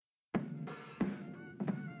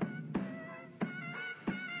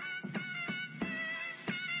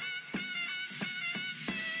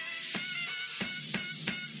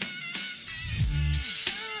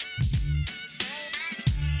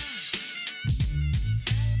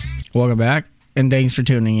Welcome back, and thanks for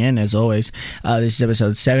tuning in, as always. This is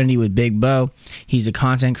episode 70 with Big Bo. He's a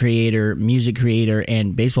content creator, music creator,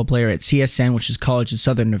 and baseball player at CSN, which is College of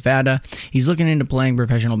Southern Nevada. He's looking into playing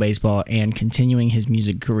professional baseball and continuing his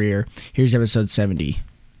music career. Here's episode 70.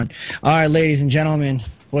 All right, ladies and gentlemen,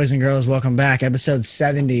 boys and girls, welcome back. Episode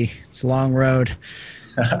 70. It's a long road.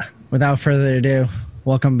 Without further ado,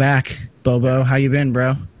 welcome back, Bobo. How you been,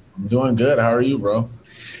 bro? I'm doing good. How are you, bro?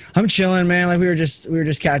 I'm chilling, man. Like we were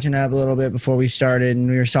just catching up a little bit before we started, and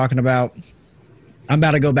we were talking about I'm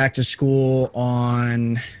about to go back to school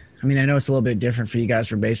on. I mean, I know it's a little bit different for you guys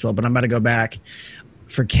for baseball, but I'm about to go back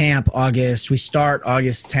for camp August. We start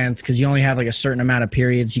August 10th because you only have like a certain amount of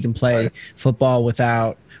periods you can play football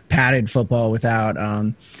without padded football without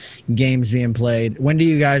games being played. When do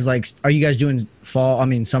you guys are you guys doing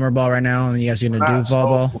summer ball right now, and you guys are going to do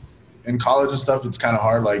fall ball? In college and stuff, it's kind of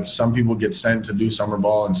hard. Like some people get sent to do summer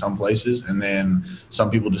ball in some places, and then some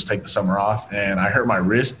people just take the summer off. And I hurt my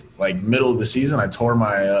wrist like middle of the season. I tore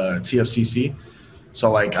my TFCC. So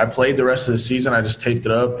like I played the rest of the season. I just taped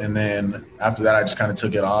it up, and then after that, I just kind of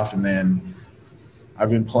took it off. And then I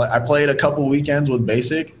played a couple weekends with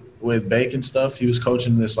Bake and stuff. He was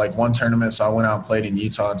coaching this like one tournament, so I went out and played in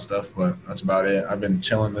Utah and stuff. But that's about it. I've been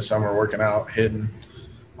chilling this summer, working out, hitting,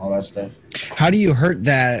 all that stuff. How do you hurt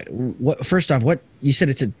that? First off, what you said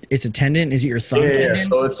it's a tendon? Is it your thumb? Yeah.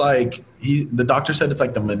 So it's like the doctor said it's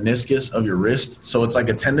like the meniscus of your wrist. So it's like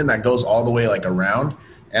a tendon that goes all the way like around.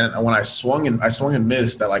 And when I swung and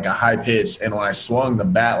missed at like a high pitch, and when I swung, the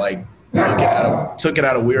bat like took it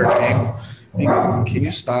out of weird angle. Can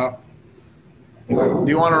you stop? Do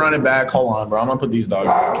you want to run it back? Hold on, bro. I'm gonna put these dogs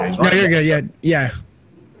in the cage. No, you're good. Yeah.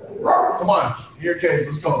 Come on, your cage.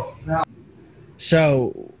 Let's go. Now.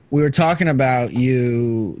 So we were talking about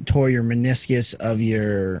you tore your meniscus of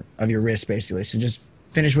your wrist, basically. So just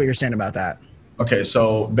finish what you're saying about that. Okay,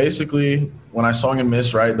 so basically when I swung and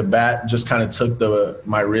missed, right, the bat just kind of took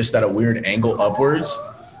my wrist at a weird angle upwards.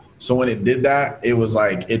 So when it did that, it was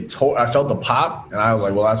like I felt the pop, and I was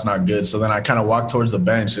like, well, that's not good. So then I kind of walked towards the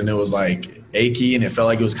bench, and it was like achy, and it felt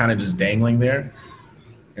like it was kind of just dangling there.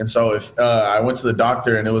 And so I went to the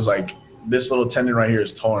doctor, and it was like this little tendon right here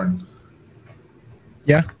is torn.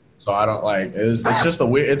 Yeah. So I don't like it's just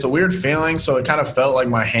it's a weird feeling. So it kind of felt like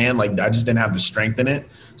my hand, like I just didn't have the strength in it.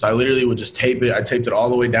 So I literally would just tape it. I taped it all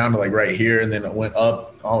the way down to like right here, and then it went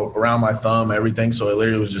up all around my thumb, everything. So it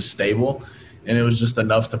literally was just stable, and it was just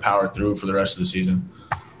enough to power through for the rest of the season.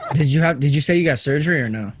 Did you say you got surgery or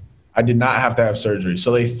no? I did not have to have surgery.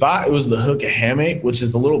 So they thought it was the hook hamate, which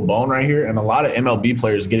is the little bone right here, and a lot of MLB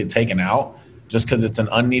players get it taken out just because it's an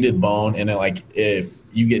unneeded bone, and like if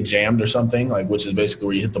you get jammed or something, like which is basically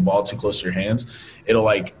where you hit the ball too close to your hands, it'll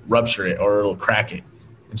like rupture it or it'll crack it.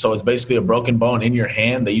 And so it's basically a broken bone in your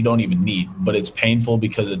hand that you don't even need, but it's painful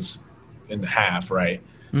because it's in half, right?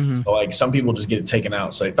 Mm-hmm. So like some people just get it taken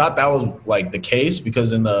out. So they thought that was like the case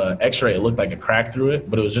because in the x-ray it looked like a crack through it,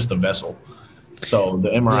 but it was just a vessel. So the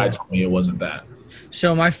MRI told me it wasn't that.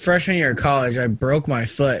 So my freshman year of college, I broke my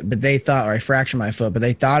foot, I fractured my foot, but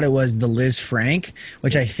they thought it was the Liz Frank,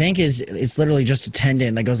 which I think it's literally just a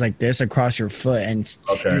tendon that goes like this across your foot and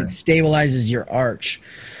it stabilizes your arch.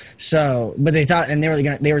 So, but they thought, and they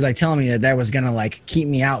were like telling me that was gonna like keep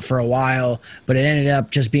me out for a while, but it ended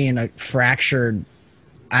up just being a fractured.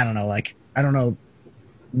 I don't know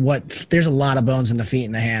what. There's a lot of bones in the feet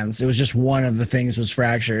and the hands. It was just one of the things was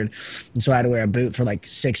fractured, and so I had to wear a boot for like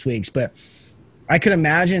 6 weeks, but. I could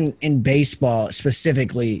imagine in baseball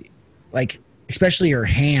specifically, like especially your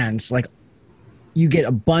hands, like you get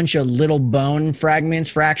a bunch of little bone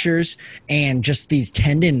fractures, and just these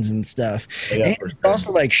tendons and stuff. Yeah, and it's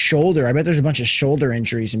also like shoulder. I bet there's a bunch of shoulder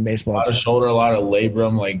injuries in baseball. A lot of shoulder, a lot of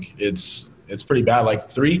labrum. Like it's pretty bad. Like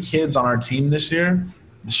 3 kids on our team this year,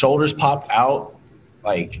 the shoulders popped out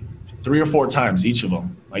like 3 or 4 times, each of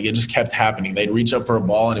them. Like it just kept happening. They'd reach up for a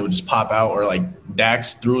ball and it would just pop out, or like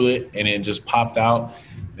Dax threw it and it just popped out.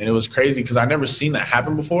 And it was crazy because I'd never seen that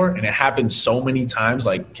happen before. And it happened so many times,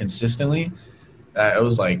 like consistently, that it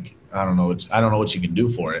was like, I don't know what you can do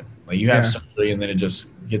for it. Like you have surgery and then it just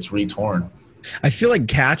gets retorn. I feel like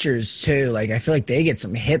catchers too. Like I feel like they get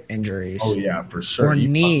some hip injuries. Oh yeah, for sure. Or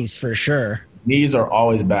knees for sure. Knees are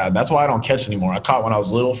always bad. That's why I don't catch anymore. I caught when I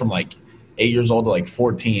was little from like 8 years old to like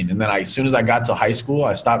 14. And then as soon as I got to high school,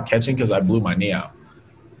 I stopped catching because I blew my knee out.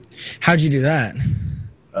 How'd you do that?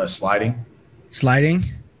 Sliding. Sliding?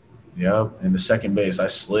 Yep. And the second base, I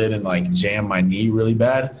slid and like jammed my knee really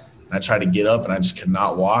bad. And I tried to get up and I just could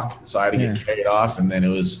not walk. So I had to get carried off, and then it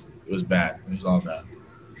was bad. It was all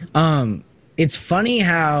bad. It's funny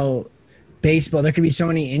how baseball. There could be so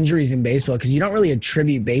many injuries in baseball because you don't really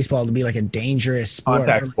attribute baseball to be like a dangerous sport.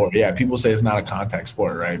 Contact sport. Yeah, people say it's not a contact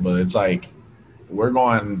sport, right? But it's like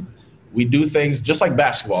we do things just like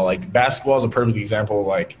basketball. Like basketball is a perfect example of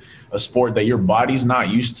like a sport that your body's not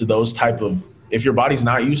used to those type of – if your body's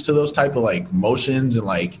not used to those type of like motions and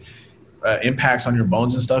like impacts on your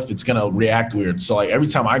bones and stuff, it's going to react weird. So like every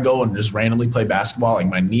time I go and just randomly play basketball, like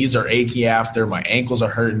my knees are achy after, my ankles are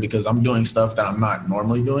hurting because I'm doing stuff that I'm not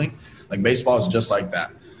normally doing. Like baseball is just like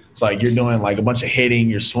that. It's like you're doing like a bunch of hitting,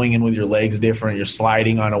 you're swinging with your legs different, you're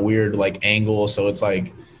sliding on a weird like angle. So it's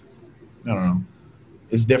like, I don't know.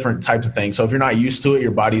 It's different types of things. So if you're not used to it,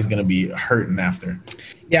 your body's going to be hurting after.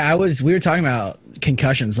 Yeah, we were talking about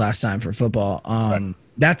concussions last time for football. Right.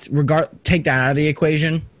 Take that out of the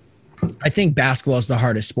equation. I think basketball is the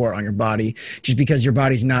hardest sport on your body just because your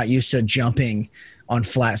body's not used to jumping on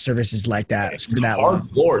flat surfaces like that. It's a hard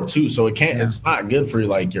floor too, so it's not good for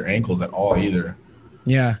like your ankles at all either.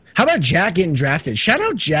 Yeah. How about Jack getting drafted? Shout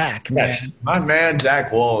out Jack, man. Yes, my man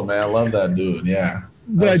Jack Wall, man. I love that dude. Yeah.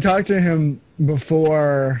 But I talked to him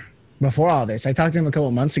before all this. I talked to him a couple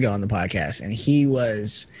of months ago on the podcast, and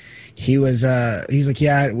he's like,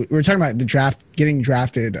 yeah, we were talking about the draft, getting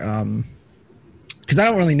drafted. Because I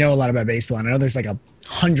don't really know a lot about baseball. And I know there's like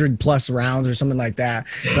 100+ rounds or something like that,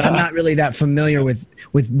 but I'm not really that familiar with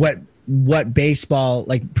what baseball,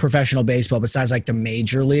 like professional baseball, besides like the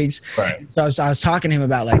major leagues. Right. So I was talking to him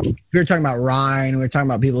about like, we were talking about Ryan, we were talking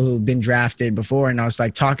about people who've been drafted before, and I was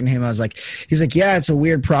like talking to him, he's like, yeah, it's a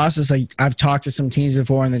weird process. Like I've talked to some teams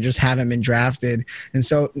before and they just haven't been drafted. And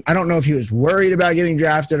so I don't know if he was worried about getting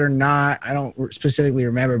drafted or not. I don't specifically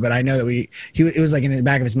remember, but I know that it was like in the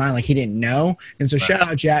back of his mind, like he didn't know. And so shout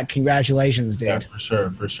out Jack, congratulations, dude. Yeah,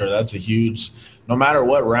 for sure. That's a huge, no matter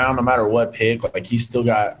what round, no matter what pick, like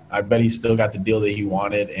I bet he still got the deal that he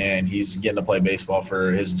wanted, and he's getting to play baseball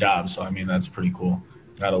for his job. So, I mean, that's pretty cool.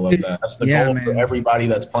 Gotta love that. That's the goal for everybody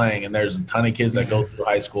that's playing, and there's a ton of kids that go through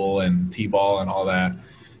high school and T-ball and all that.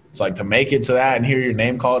 It's like to make it to that and hear your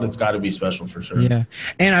name called, it's got to be special for sure. Yeah,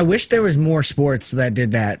 and I wish there was more sports that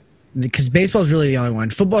did that. Because baseball is really the only one.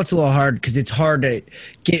 Football, it's a little hard because it's hard to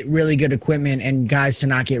get really good equipment and guys to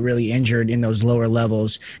not get really injured in those lower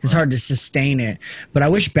levels. It's hard to sustain it. But I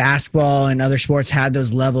wish basketball and other sports had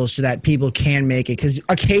those levels so that people can make it. Because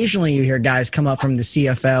occasionally you hear guys come up from the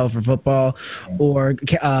CFL for football or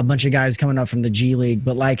a bunch of guys coming up from the G League.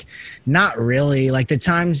 But, like, not really. Like, the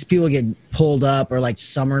times people get pulled up or, like,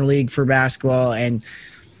 summer league for basketball and –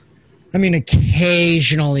 I mean,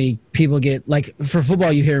 occasionally people get, like, for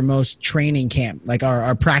football, you hear most training camp, like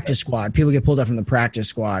our practice squad. People get pulled up from the practice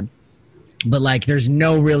squad. But, like, there's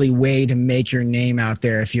no really way to make your name out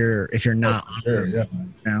there if you're not. Sure, yeah.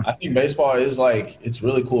 I think baseball is, like, it's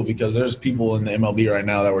really cool because there's people in the MLB right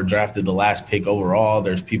now that were drafted the last pick overall.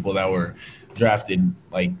 There's people that were drafted,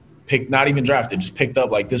 like, not even drafted, just picked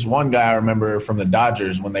up. Like, this one guy I remember from the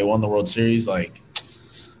Dodgers when they won the World Series, like,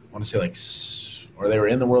 I want to say, like, or they were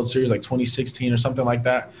in the World Series like 2016 or something like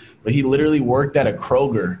that. But he literally worked at a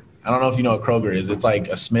Kroger. I don't know if you know what Kroger is. It's like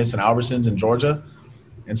a Smith's and Albertsons in Georgia.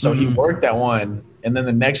 And so he worked at one. And then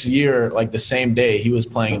the next year, like the same day, he was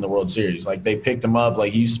playing in the World Series. Like they picked him up.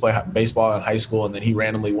 Like he used to play baseball in high school, and then he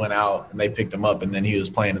randomly went out and they picked him up, and then he was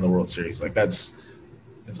playing in the World Series. Like it's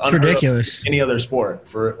ridiculous. Any other sport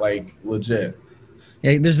for like legit.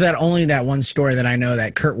 Yeah, there's only that one story that I know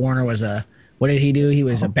that Kurt Warner was what did he do? He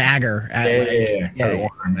was a bagger. Kurt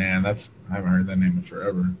Warner, man. I haven't heard that name in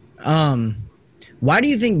forever. Why do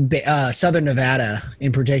you think Southern Nevada,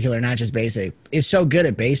 in particular, not just basic, is so good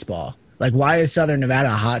at baseball? Like, why is Southern Nevada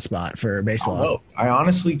a hot spot for baseball? I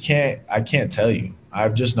honestly can't tell you.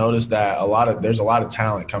 I've just noticed that there's a lot of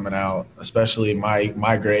talent coming out, especially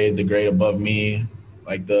my grade, the grade above me.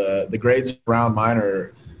 Like the grades around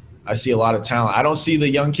mine I see a lot of talent. I don't see the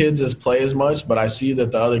young kids play as much, but I see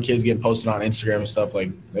that the other kids getting posted on Instagram and stuff,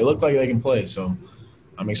 like they look like they can play. So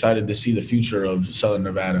I'm excited to see the future of Southern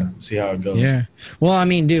Nevada, see how it goes. Yeah. Well, I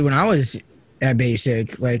mean, dude, when I was at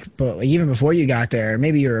basic, but even before you got there,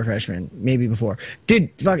 maybe you were a freshman, maybe before.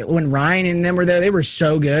 Dude, when Ryan and them were there, they were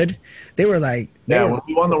so good. They were like – when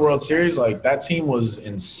we won the World Series, like that team was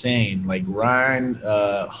insane. Like Ryan,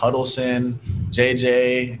 Huddleston,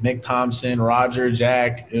 JJ, Nick Thompson, Roger,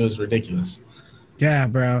 Jack. It was ridiculous. Yeah,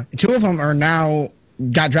 bro. 2 of them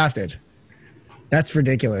got drafted. That's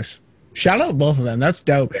ridiculous. Shout out both of them. That's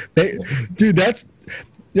dope. Dude, that's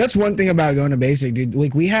one thing about going to basic, dude.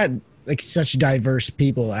 Like we had like such diverse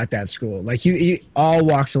people at that school. Like you all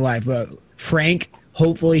walks of life. But Frank,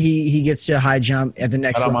 hopefully he gets to high jump at the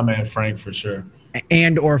next level. Shout out my man Frank for sure.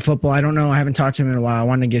 And or football. I don't know. I haven't talked to him in a while. I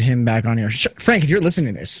want to get him back on here. Frank, if you're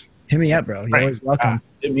listening to this, Hit me up, bro. You're always welcome.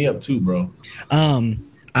 Hit me up too, bro.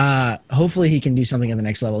 Hopefully he can do something at the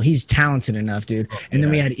next level. He's talented enough, dude. And then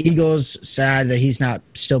we had Eagles. Sad that he's not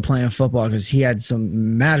still playing football because he had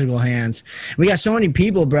some magical hands. We got so many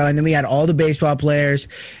people, bro. And then we had all the baseball players.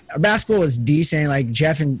 Basketball was decent. Like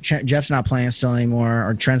Jeff's not playing still anymore,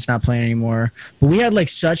 or Trent's not playing anymore. But we had like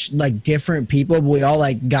such like different people, but we all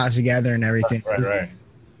like got together and everything. Right.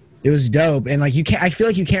 It was dope. And like I feel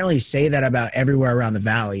like you can't really say that about everywhere around the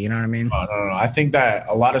valley. You know what I mean? No. I think that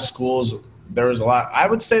a lot of schools, there was a lot. I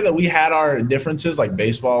would say that we had our differences, like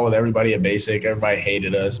baseball with everybody at Basic. Everybody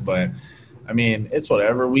hated us, but I mean, it's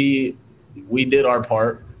whatever. We did our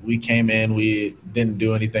part. We came in. We didn't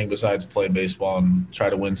do anything besides play baseball and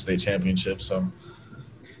try to win state championships. So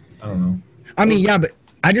I don't know. I mean, yeah, but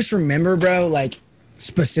I just remember, bro, like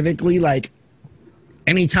specifically, like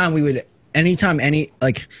anytime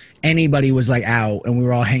anybody was like out and we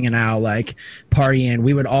were all hanging out, like partying,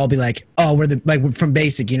 we would all be like, oh, we're from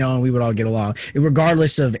Basic, you know, and we would all get along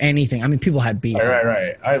regardless of anything. I mean, people had beef.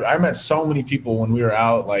 Right. I met so many people when we were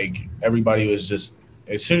out. Like everybody was just,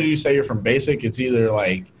 as soon as you say you're from Basic, it's either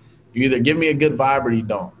like you either give me a good vibe or you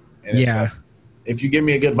don't. And it's like, if you give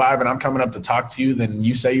me a good vibe and I'm coming up to talk to you, then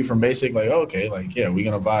you say you're from Basic, like, oh, okay, like, yeah, we're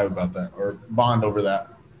going to vibe about that or bond over that.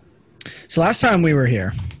 So last time we were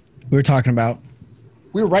here, we were talking about,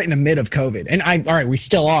 we were right in the mid of COVID. And all right, we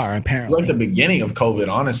still are, apparently. It was like the beginning of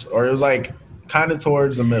COVID, honest, or it was like kind of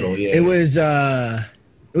towards the middle, yeah. It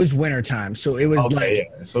was winter time, so it was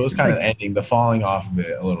so it was kind of ending, the falling off of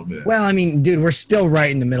it a little bit. Well, I mean, dude, we're still right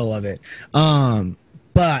in the middle of it.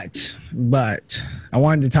 But I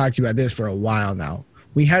wanted to talk to you about this for a while now.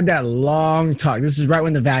 We had that long talk. This is right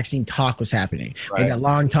when the vaccine talk was happening. Right. We had that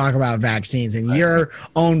long talk about vaccines and your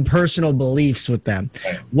own personal beliefs with them.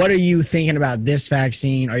 Right. What are you thinking about this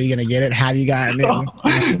vaccine? Are you going to get it? Have you gotten it?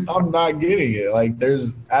 I'm not getting it. Like,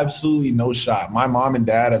 there's absolutely no shot. My mom and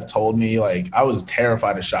dad have told me, like, I was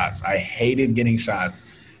terrified of shots. I hated getting shots.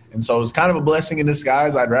 And so it's kind of a blessing in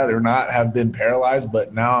disguise. I'd rather not have been paralyzed,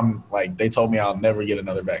 but now I'm like, they told me I'll never get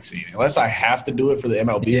another vaccine. Unless I have to do it for the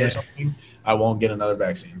MLB or something, I won't get another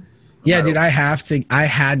vaccine. Yeah, dude, I had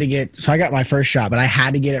to get, so I got my first shot, but I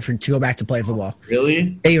had to get it to go back to play football.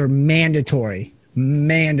 Really? They were mandatory.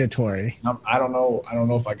 I don't know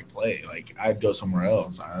if I could play. Like, I'd go somewhere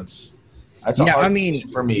else. That's a hard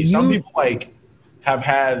thing for me. Some people like I've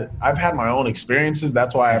had my own experiences.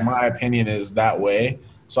 That's why my opinion is that way.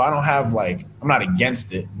 So I don't have like, I'm not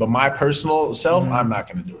against it, but my personal self, I'm not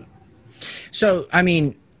going to do it. So, I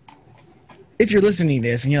mean, if you're listening to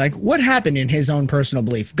this and you're like, what happened in his own personal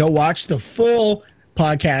belief? Go watch the full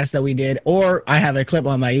podcast that we did, or I have a clip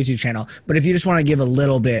on my YouTube channel. But if you just want to give a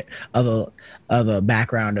little bit of a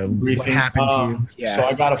background of what happened to you. Yeah. So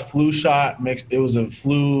I got a flu shot mixed. It was a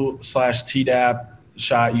flu/Tdap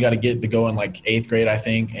shot you got to get to go in like 8th grade, I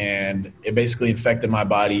think. And it basically infected my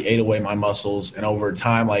body, ate away my muscles. And over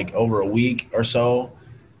time, like over a week or so,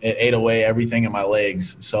 it ate away everything in my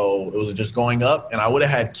legs. So it was just going up, and I would have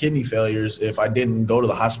had kidney failures if I didn't go to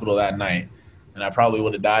the hospital that night. And I probably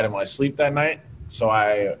would have died in my sleep that night. So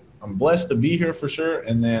I'm blessed to be here for sure.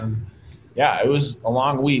 And then, yeah, it was a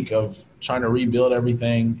long week of trying to rebuild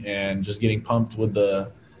everything and just getting pumped with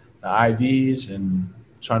the IVs and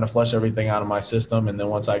trying to flush everything out of my system. And then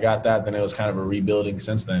once I got that, then it was kind of a rebuilding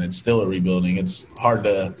since then. It's still a rebuilding. It's hard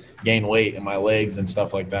to gain weight in my legs and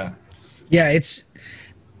stuff like that. Yeah,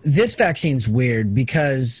 this vaccine's weird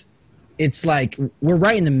because it's like we're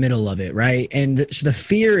right in the middle of it, right? And so the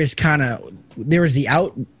fear is kind of there was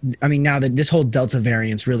I mean, now that this whole Delta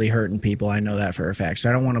variant's really hurting people, I know that for a fact. So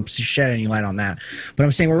I don't want to shed any light on that. But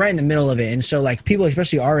I'm saying we're right in the middle of it. And so like people,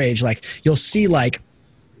 especially our age, like you'll see like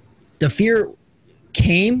the fear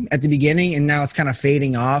came at the beginning and now it's kind of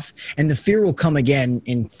fading off. And the fear will come again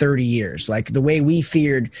in 30 years. Like the way we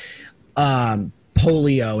feared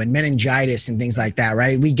polio and meningitis and things like that,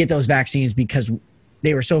 right? We get those vaccines because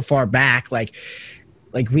they were so far back. Like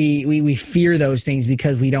we fear those things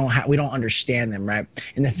because we don't understand them, right?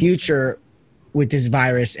 In the future with this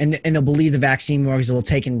virus, and they'll believe the vaccine more because it will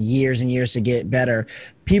take years and years to get better.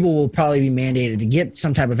 People will probably be mandated to get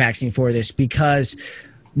some type of vaccine for this because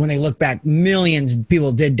when they look back, millions of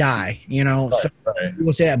people did die, you know? Right, so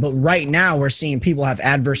people say that, but right now we're seeing people have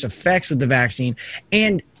adverse effects with the vaccine.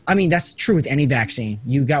 And I mean, that's true with any vaccine.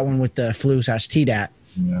 You got one with the flu/Tdap.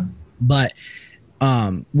 Yeah. But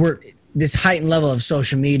we're this heightened level of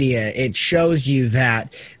social media. It shows you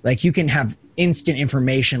that like you can have instant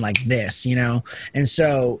information like this, you know? And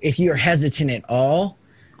so if you're hesitant at all,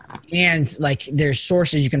 and like there's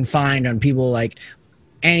sources you can find on people like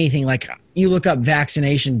anything, like you look up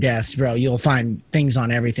vaccination deaths, bro, you'll find things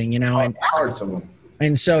on everything, you know? And parts of them.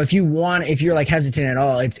 And so if you're like hesitant at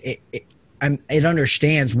all, it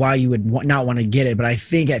understands why you would not want to get it. But I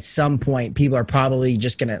think at some point people are probably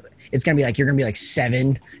just it's gonna be like you're gonna be like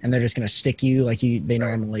 7, and they're just gonna stick you like they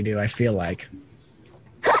normally do. I feel like.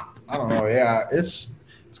 I don't know. Yeah, it's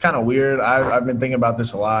kind of weird. I've been thinking about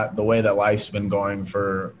this a lot. The way that life's been going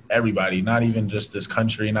for everybody, not even just this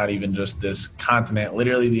country, not even just this continent.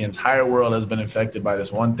 Literally, the entire world has been infected by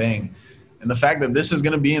this one thing. And the fact that this is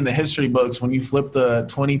going to be in the history books when you flip to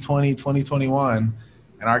 2020, 2021,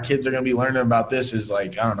 and our kids are going to be learning about this is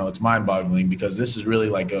like, I don't know, it's mind-boggling because this is really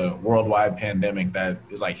like a worldwide pandemic that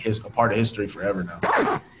is like a part of history forever now.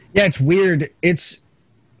 Yeah, it's weird. It's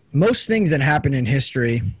most things that happen in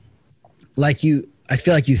history, I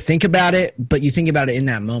feel like you think about it, but you think about it in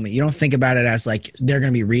that moment. You don't think about it as like they're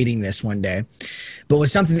going to be reading this one day. But with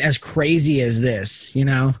something as crazy as this,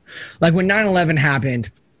 like when 9/11 happened,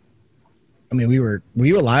 I mean, were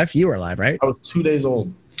you alive? You were alive, right? I was 2 days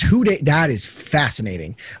old. 2 days. That is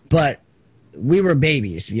fascinating. But we were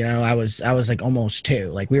babies, I was like almost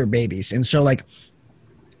 2. Like we were babies. And so like,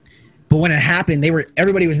 but when it happened,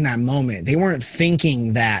 everybody was in that moment. They weren't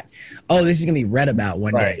thinking that, oh, this is going to be read about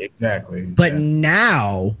one day. Right, exactly. But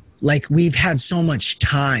now, like, we've had so much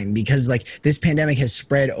time because, like, this pandemic has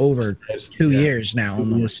spread over 2 years now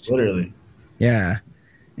almost. Literally. Yeah.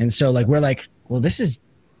 And so, like, we're like, well, this is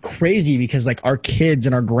crazy because, like, our kids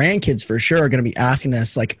and our grandkids for sure are going to be asking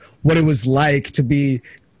us, like, what it was like to be,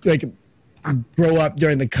 like, grow up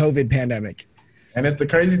during the COVID pandemic. And the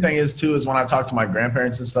crazy thing is when I talk to my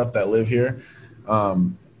grandparents and stuff that live here, I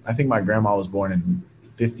think my grandma was born in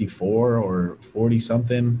 54 or 40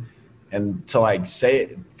 something. And to like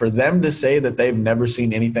for them to say that they've never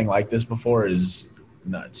seen anything like this before is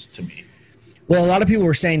nuts to me. Well, a lot of people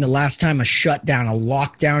were saying the last time a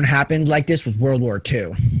lockdown happened like this was World War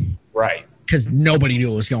II. Right. Because nobody knew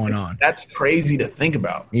what was going on. That's crazy to think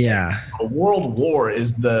about. Yeah. A world war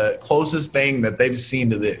is the closest thing that they've seen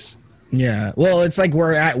to this. Yeah. Well, it's like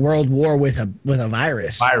we're at World War with a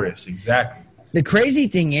virus. Virus, exactly. The crazy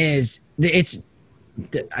thing is,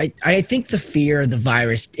 I think the fear of the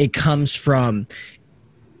virus, it comes from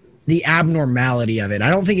the abnormality of it. I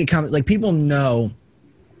don't think it comes, like people know,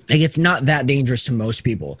 like it's not that dangerous to most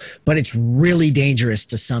people, but it's really dangerous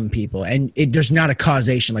to some people. And there's not a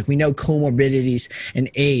causation. Like we know comorbidities and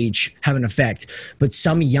age have an effect, but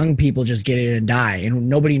some young people just get it and die and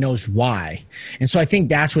nobody knows why. And so I think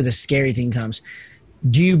that's where the scary thing comes.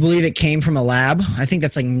 Do you believe it came from a lab? I think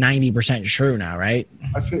that's like 90% true now, right?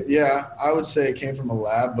 I would say it came from a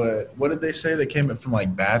lab, but what did they say? They came from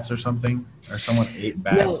like bats or something? Or someone ate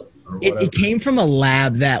bats? Well, it came from a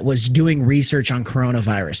lab that was doing research on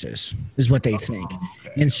coronaviruses, is what they think. Okay.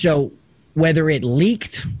 And so whether it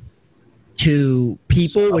leaked to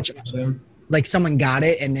people, which like someone got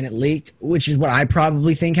it and then it leaked, which is what I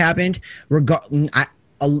probably think happened. Far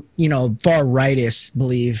rightists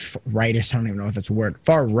believe, I don't even know if that's a word,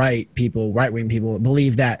 right-wing people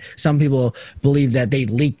believe that, some people believe that they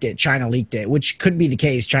leaked it, China leaked it, which could be the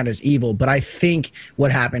case, China's evil, but I think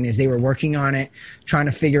what happened is they were working on it, trying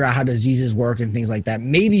to figure out how diseases work and things like that,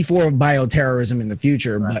 maybe for bioterrorism in the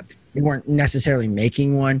future, right. But they weren't necessarily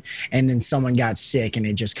making one, and then someone got sick and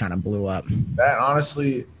it just kind of blew up. That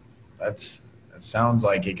honestly, that sounds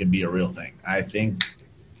like it could be a real thing.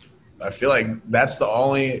 I feel like that's the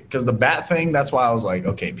only, because the bat thing, that's why I was like,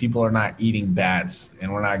 okay, people are not eating bats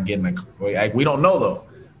and we're not getting we don't know though.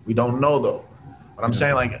 But I'm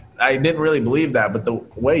saying like, I didn't really believe that, but the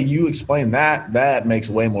way you explain that makes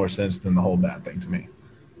way more sense than the whole bat thing to me.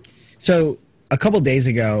 So a couple of days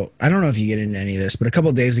ago, I don't know if you get into any of this, but a couple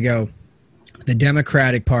of days ago, the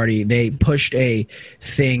Democratic Party, they're pushing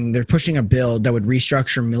a bill that would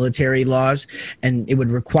restructure military laws, and it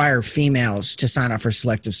would require females to sign up for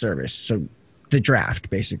selective service. So the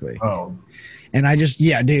draft, basically. Oh. And I just,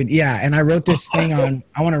 and I wrote this thing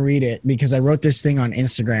I want to read it because I wrote this thing on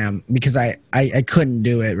Instagram because I couldn't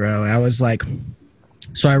do it, bro. I was like,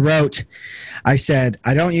 so I said,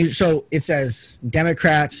 so it says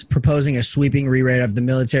Democrats proposing a sweeping rewrite of the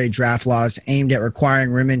military draft laws aimed at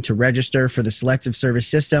requiring women to register for the selective service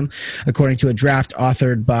system, according to a draft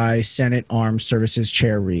authored by Senate Armed Services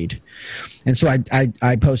Chair Reid. And so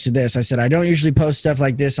I posted this. I said, I don't usually post stuff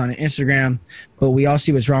like this on Instagram, but we all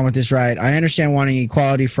see what's wrong with this, right? I understand wanting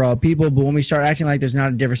equality for all people, but when we start acting like there's not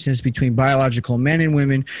a difference between biological men and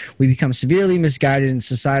women, we become severely misguided in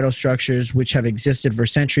societal structures which have existed for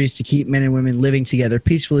centuries to keep men and women living together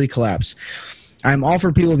peacefully collapse. I'm all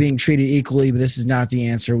for people being treated equally, but this is not the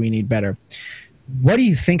answer. We need better. What do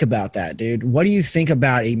you think about that, dude? What do you think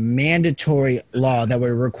about a mandatory law that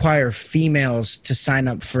would require females to sign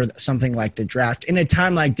up for something like the draft in a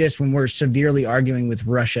time like this when we're severely arguing with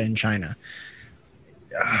Russia and China?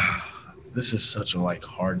 This is such a like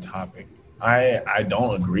hard topic. I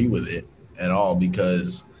don't agree with it at all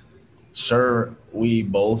because sure we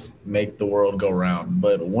both make the world go round,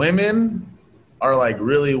 but women are like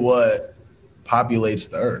really what populates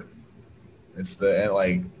the earth. It's the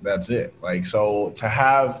like that's it. Like so to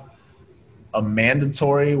have a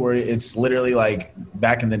mandatory where it's literally like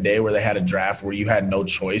back in the day where they had a draft where you had no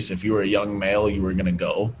choice. If you were a young male, you were gonna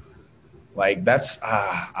go. Like that's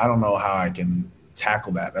I don't know how I can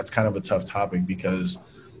tackle that. That's kind of a tough topic because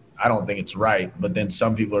I don't think it's right. But then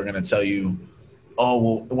some people are gonna tell you, oh,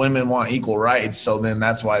 well, women want equal rights, so then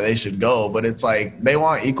that's why they should go. But it's like they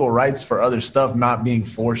want equal rights for other stuff, not being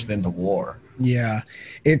forced into war. Yeah,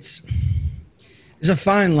 it's a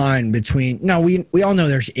fine line between. No, we all know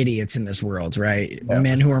there's idiots in this world, right? Yeah.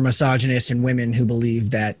 Men who are misogynists and women who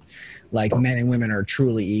believe that like men and women are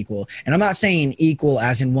truly equal. And I'm not saying equal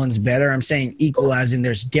as in one's better. I'm saying equal as in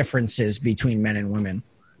there's differences between men and women.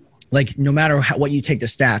 Like no matter what you take the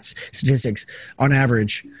statistics on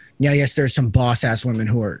average. Yeah, yes, there's some boss-ass women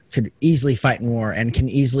who could easily fight in war and can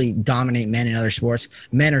easily dominate men in other sports.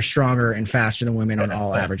 Men are stronger and faster than women on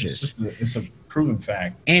all averages. It's a proven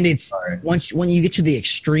fact. And it's when you get to the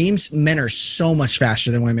extremes, men are so much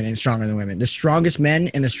faster than women and stronger than women. The strongest men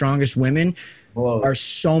and the strongest women are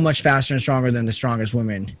so much faster and stronger than the strongest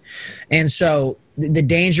women. And so the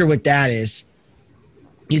danger with that is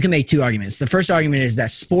you can make two arguments. The first argument is that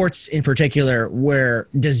sports in particular were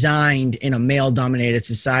designed in a male-dominated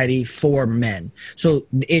society for men. So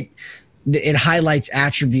it highlights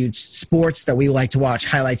attributes, sports that we like to watch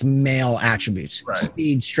highlights male attributes, right.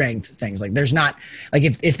 Speed, strength, things like there's not like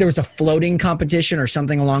if there was a floating competition or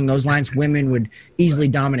something along those lines, women would easily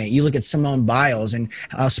dominate. You look at Simone Biles and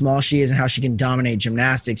how small she is and how she can dominate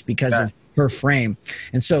gymnastics because of her frame.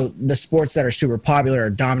 And so the sports that are super popular are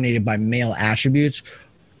dominated by male attributes.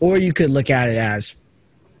 Or you could look at it as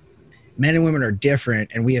men and women are different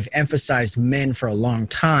and we have emphasized men for a long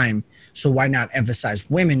time. So why not emphasize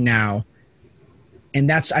women now? And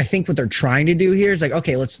that's, I think what they're trying to do here is like,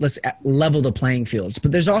 okay, let's level the playing fields.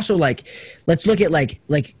 But there's also like, let's look at like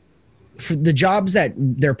for the jobs that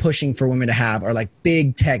they're pushing for women to have are like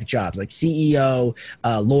big tech jobs, like CEO,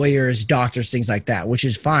 lawyers, doctors, things like that, which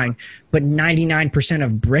is fine. But 99%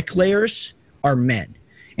 of bricklayers are men.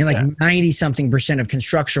 And like 90-something% of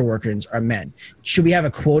construction workers are men. Should we have a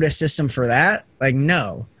quota system for that? Like,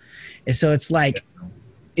 no. And so it's like,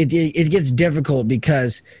 it gets difficult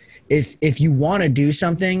because if you want to do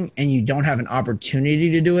something and you don't have an opportunity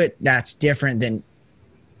to do it, that's different than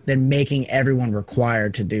making everyone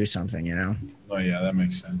required to do something, you know? Oh yeah, that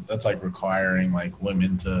makes sense. That's like requiring like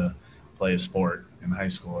women to play a sport in high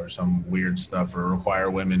school or some weird stuff, or require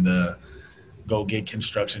women to go get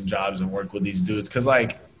construction jobs and work with these dudes. Cause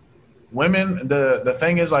like women, the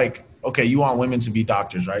thing is like, okay, you want women to be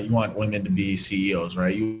doctors, right? You want women to be CEOs,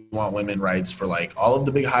 right? You want women rights for like all of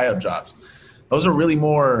the big high up jobs. Those are really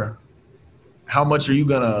more, how much are you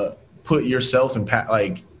going to put yourself and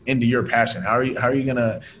like into your passion? How are you going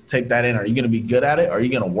to take that in? Are you going to be good at it? Are you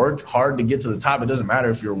going to work hard to get to the top? It doesn't matter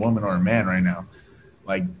if you're a woman or a man right now.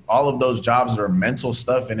 Like all of those jobs are mental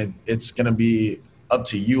stuff, and it's going to be up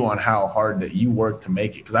to you on how hard that you work to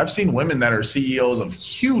make it. Because I've seen women that are CEOs of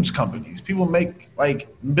huge companies. People make like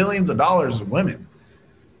billions of dollars of women.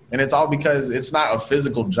 And it's all because it's not a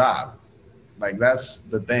physical job. Like that's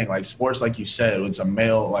the thing. Like sports, like you said, it's a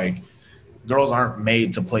male, like girls aren't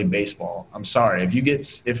made to play baseball. I'm sorry. If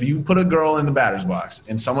you put a girl in the batter's box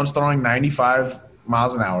and someone's throwing 95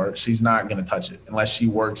 miles an hour, she's not going to touch it unless she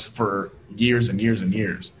works for years and years and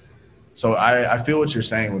years. So I feel what you're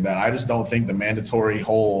saying with that. I just don't think the mandatory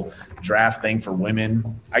whole draft thing for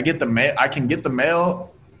women. I can get the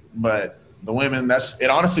male, but the women, it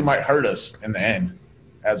honestly might hurt us in the end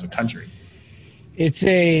as a country. It's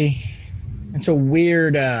a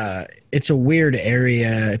weird area. It's a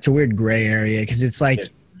weird gray area because it's like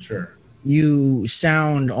sure. You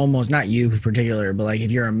sound almost, not you in particular, but like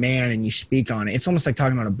if you're a man and you speak on it, it's almost like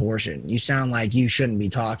talking about abortion. You sound like you shouldn't be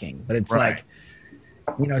talking, but it's right. Like,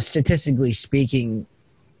 you know, statistically speaking,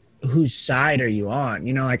 whose side are you on?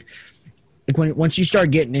 You know, like once you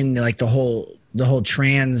start getting into like the whole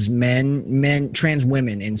trans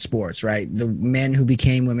women in sports, right? The men who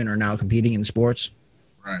became women are now competing in sports.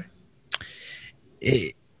 Right.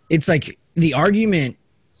 It's like the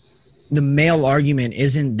male argument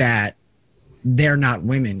isn't that they're not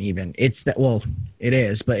women even. It's that, well, it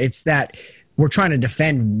is, but it's that we're trying to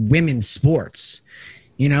defend women's sports.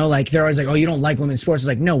 You know, like they're always like, oh, you don't like women's sports. It's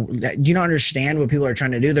like, no, do you not understand what people are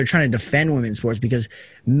trying to do? They're trying to defend women's sports because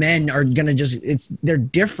men are going to they're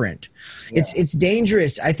different. Yeah. It's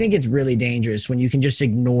dangerous. I think it's really dangerous when you can just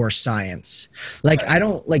ignore science. Like,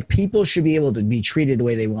 right. People should be able to be treated the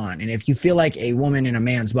way they want. And if you feel like a woman in a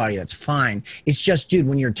man's body, that's fine. It's just, dude,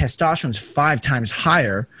 when your testosterone's 5 times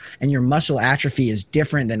higher and your muscle atrophy is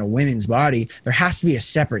different than a women's body, there has to be a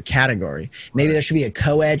separate category. Maybe there should be a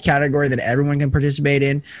co-ed category that everyone can participate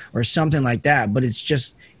in, or something like that. But it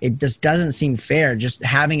just doesn't seem fair. Just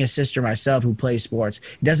having a sister myself who plays sports,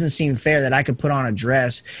 it doesn't seem fair that I could put on a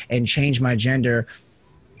dress and change my gender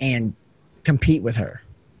and compete with her.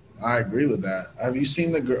 I agree with that. Have you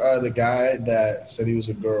seen the guy that said he was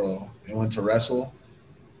a girl and went to wrestle?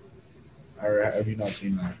 Or have you not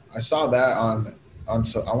seen that? I saw that on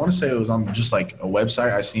so I want to say it was on just like a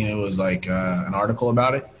website. I seen it was like an article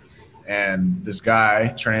about it, and this guy,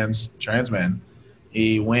 trans man,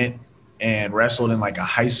 he went and wrestled in like a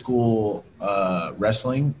high school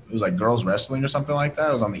wrestling. It was like girls wrestling or something like that.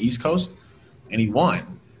 It was on the East Coast, and he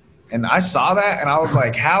won. And I saw that, and I was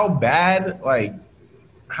like, how bad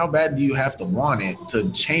do you have to want it to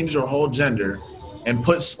change your whole gender and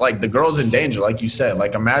put like the girls in danger, like you said?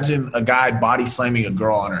 Like, imagine a guy body slamming a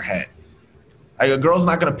girl on her head. Like, a girl's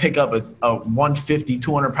not going to pick up a 150,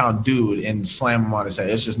 200-pound dude and slam him on his head.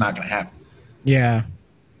 It's just not going to happen. Yeah.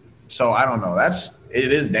 So I don't know.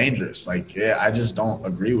 It is dangerous. Like, yeah, I just don't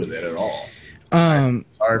agree with it at all.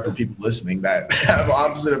 Sorry for people listening that have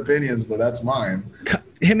opposite opinions, but that's mine.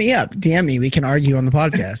 Hit me up, DM me. We can argue on the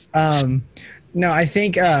podcast. No, I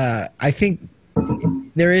think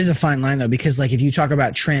there is a fine line though, because like if you talk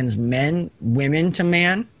about trans women to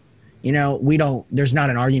man, you know, there's not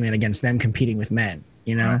an argument against them competing with men,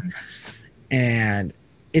 you know, right. And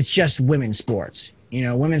it's just women's sports. You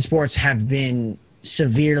know, women's sports have been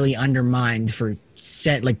severely undermined for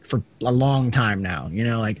a long time now. You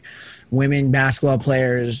know, like women basketball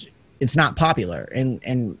players, it's not popular,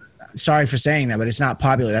 and sorry for saying that, but it's not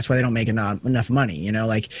popular. That's why they don't make enough money. You know,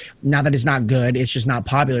 like, not that it's not good, it's just not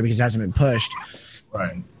popular because it hasn't been pushed.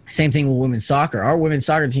 Right. Same thing with women's soccer. Our women's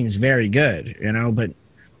soccer team is very good, you know, but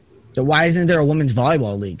why isn't there a women's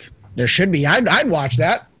volleyball league? There should be. I'd watch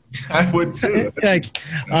that. I would too.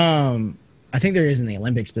 I think there is in the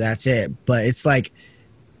Olympics, but that's it. But it's like,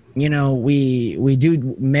 you know, we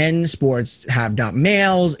do, men's sports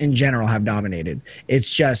males in general have dominated.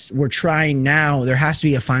 It's just, we're trying now. There has to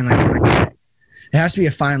be a fine line to protect. There has to be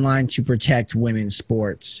a fine line to protect women's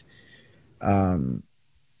sports. Women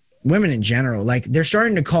in general, like, they're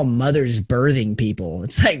starting to call mothers birthing people.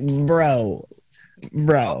 It's like, bro.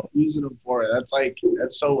 I'm using them for it.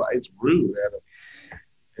 It's rude.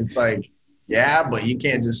 It's like, yeah, but you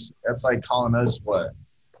can't just, that's like calling us what?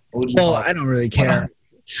 Well, I don't really care.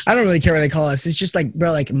 I don't really care what they call us. It's just like,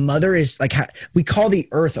 bro, like, mother is like, we call the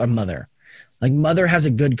earth a mother. Like, mother has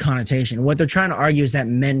a good connotation. What they're trying to argue is that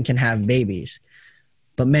men can have babies,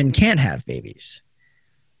 but men can't have babies.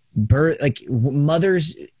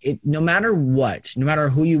 Mothers, no matter what, no matter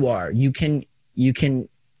who you are, you can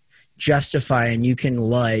justify and you can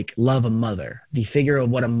love a mother, the figure of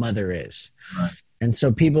what a mother is. Right. And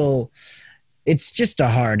so people, it's just a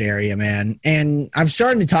hard area, man. And I'm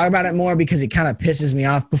starting to talk about it more because it kind of pisses me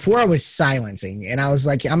off. Before I was silencing, and I was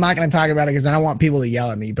like, I'm not going to talk about it because I don't want people to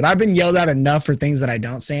yell at me. But I've been yelled at enough for things that I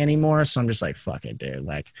don't say anymore. So I'm just like, fuck it, dude.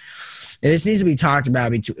 Like, this needs to be talked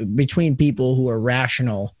about between people who are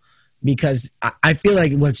rational, because I feel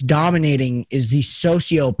like what's dominating is these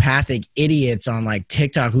sociopathic idiots on like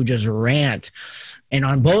TikTok who just rant, and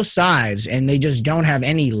on both sides, and they just don't have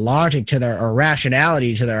any logic to or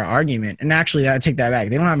rationality to their argument. And actually, I take that back.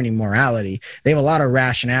 They don't have any morality. They have a lot of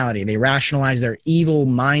rationality. They rationalize their evil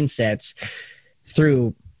mindsets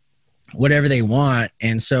through whatever they want.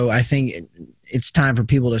 And so I think it's time for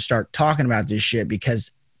people to start talking about this shit,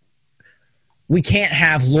 because we can't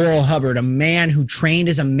have Laurel Hubbard, a man who trained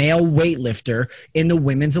as a male weightlifter, in the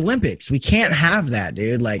women's Olympics. We can't have that,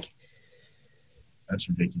 dude. Like, that's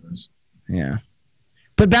ridiculous. Yeah.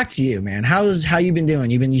 But back to you, man. How you been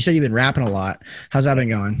doing? You said you've been rapping a lot. How's that been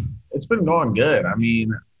going? It's been going good. I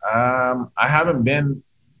mean, I haven't been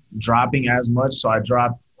dropping as much. So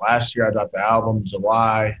last year I dropped the album in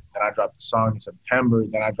July, then I dropped the song in September,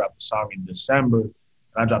 then I dropped the song in December, and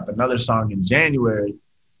I dropped another song in January.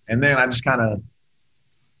 And then I just kind of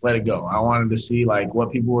let it go. I wanted to see like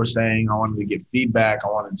what people were saying. I wanted to get feedback. I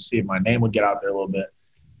wanted to see if my name would get out there a little bit.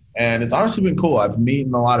 And it's honestly been cool. I've been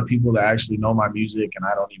meeting a lot of people that actually know my music and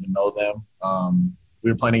I don't even know them.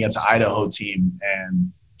 We were playing against an Idaho team,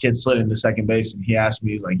 and kid slid into second base, and he asked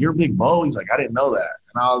me, he's like, "You're Big Bo?" He's like, "I didn't know that."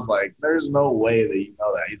 And I was like, "There's no way that you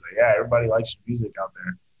know that." He's like, "Yeah, everybody likes your music out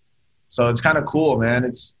there." So it's kind of cool, man.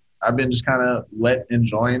 I've been just kind of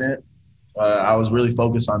enjoying it. I was really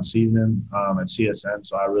focused on season at CSN,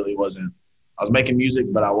 so I really wasn't. I was making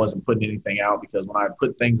music, but I wasn't putting anything out because when I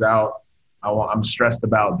put things out, I'm stressed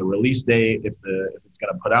about the release date, if it's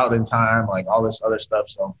gonna put out in time, like all this other stuff.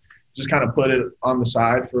 So just kind of put it on the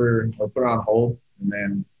side or put it on hold, and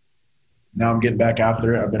then now I'm getting back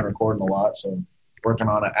after it. I've been recording a lot, so working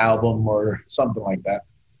on an album or something like that.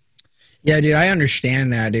 Yeah, dude, I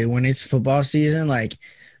understand that, dude. When it's football season, like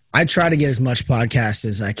I try to get as much podcast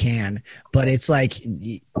as I can, but it's like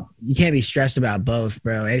you can't be stressed about both,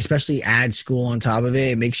 bro. And especially add school on top of it.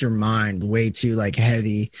 It makes your mind way too like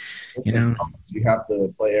heavy, you know? You have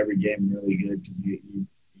to play every game really good because you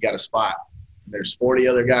got a spot. There's 40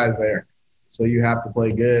 other guys there. So you have to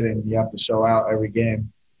play good and you have to show out every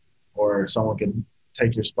game or someone can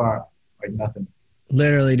take your spot like nothing.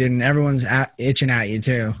 Literally, dude. And everyone's itching at you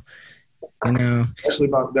too. You know, especially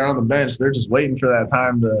if they're on the bench, they're just waiting for that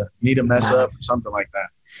time to need to mess up or something like that.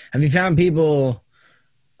 Have you found people,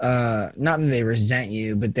 not that they resent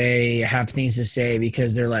you, but they have things to say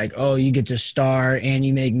because they're like, oh, you get to start and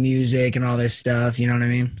you make music and all this stuff. You know what I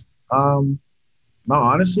mean? No,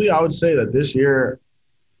 honestly, I would say that this year,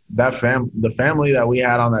 the family that we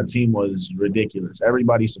had on that team was ridiculous.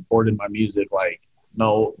 Everybody supported my music like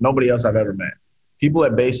nobody else I've ever met. People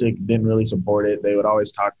at Basic didn't really support it. They would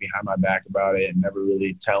always talk behind my back about it and never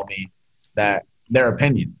really tell me that their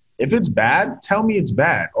opinion. If it's bad, tell me it's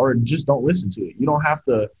bad or just don't listen to it. You don't have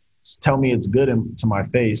to tell me it's good to my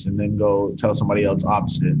face and then go tell somebody else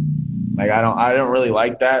opposite. Like I don't really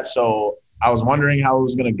like that. So I was wondering how it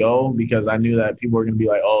was going to go because I knew that people were going to be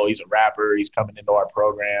like, oh, he's a rapper. He's coming into our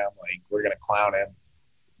program. Like we're going to clown him.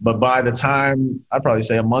 But by the time, I'd probably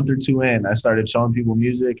say a month or two in, I started showing people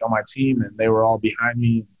music on my team, and they were all behind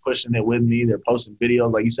me, pushing it with me. They're posting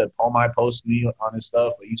videos. Like you said, Pomai posted me on his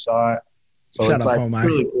stuff, but you saw it. So it's like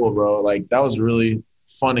really cool, bro. Like that was a really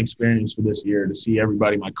fun experience for this year to see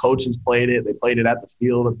everybody. My coaches played it. They played it at the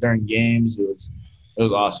field during games. It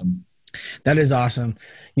was awesome. That is awesome.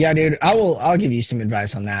 Yeah, dude, I'll give you some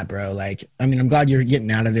advice on that, bro. Like, I mean, I'm glad you're getting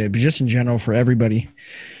out of it, but just in general for everybody.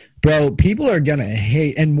 Bro, people are going to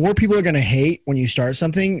hate, and more people are going to hate when you start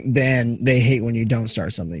something than they hate when you don't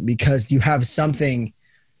start something because you have something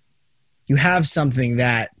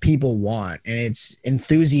that people want, and it's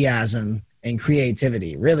enthusiasm and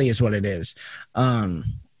creativity, really is what it is. I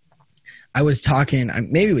was talking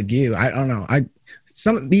maybe with you. I don't know.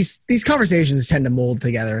 Some of these conversations tend to mold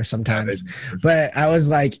together sometimes, but I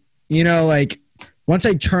was like, you know, like once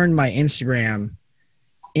I turned my Instagram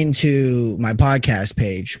into my podcast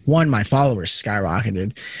page, one, my followers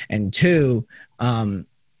skyrocketed, and two, my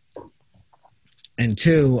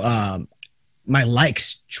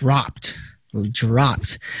likes dropped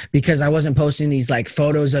because I wasn't posting these like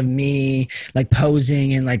photos of me like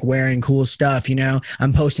posing and like wearing cool stuff. You know,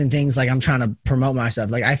 I'm posting things like I'm trying to promote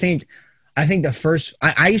myself. Like I think the first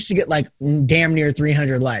I used to get like damn near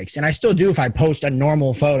 300 likes, and I still do if I post a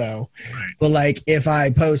normal photo. But like if I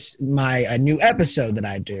post a new episode that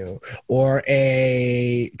I do or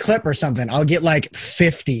a clip or something, I'll get like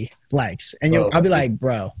 50 likes, and I'll be like,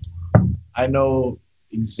 bro, I know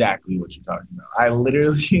exactly what you're talking about. I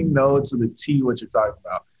literally know to the T what you're talking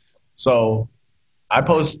about. So I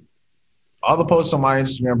post all the posts on my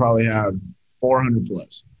Instagram probably have 400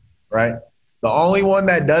 plus, right? The only one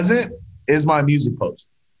that doesn't is my music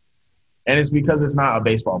post. And it's because it's not a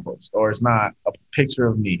baseball post or it's not a picture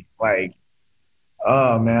of me. Like,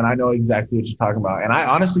 oh man, I know exactly what you're talking about. And I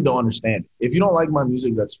honestly don't understand it. If you don't like my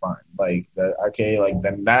music, that's fine. Like that, okay, like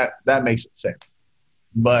then that makes sense.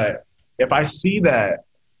 But if I see that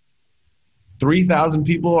 3,000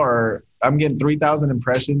 people I'm getting 3,000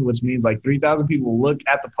 impressions, which means like 3,000 people look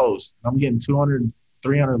at the post. I'm getting 200,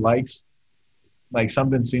 300 likes. Like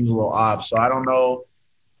something seems a little off. So I don't know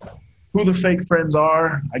who the fake friends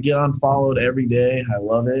are. I get unfollowed every day. I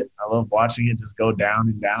love it. I love watching it just go down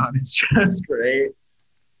and down. It's just great.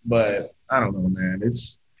 But I don't know, man.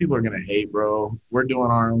 People are going to hate, bro. We're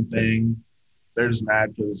doing our own thing. They're just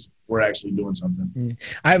mad because we're actually doing something.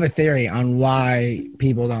 I have a theory on why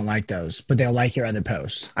people don't like those, but they'll like your other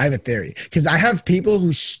posts. I have a theory because I have people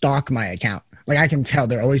who stalk my account. Like I can tell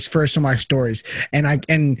they're always first on my stories, and I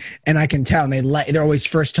can tell, and they're always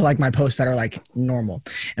first to like my posts that are like normal.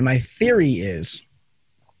 And my theory is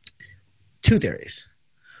two theories.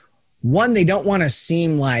 One, they don't want to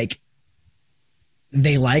seem like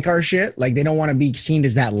they like our shit. Like they don't want to be seen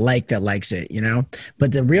as that likes it, you know?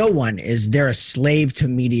 But the real one is they're a slave to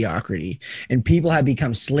mediocrity. And people have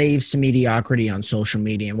become slaves to mediocrity on social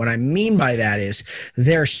media. And what I mean by that is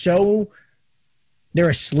they're a slave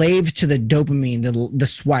to the dopamine, the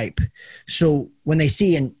swipe. So when they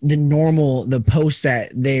see the post that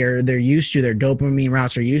they're used to, their dopamine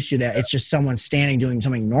routes are used to, that it's just someone standing doing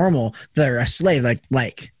something normal, they're a slave,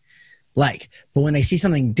 like. But when they see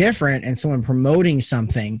something different and someone promoting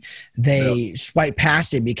something, they swipe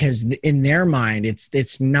past it because in their mind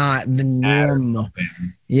it's not the normal.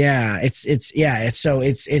 Yeah, it's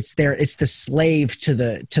the slave to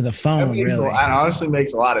the phone. Really, that honestly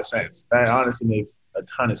makes a lot of sense. That honestly makes a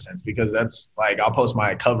ton of sense, because that's like, I'll post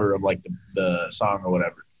my cover of like the song or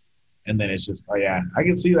whatever, and then it's just, oh yeah, I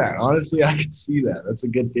can see that. Honestly, I can see that. That's a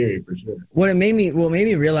good theory for sure. What made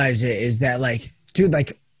me realize it is that, like, dude,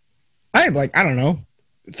 like, I have, like, I don't know,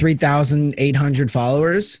 3,800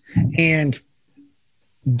 followers, and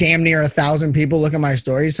damn near 1,000 people look at my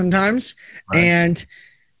stories sometimes. Right. And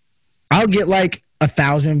I'll get like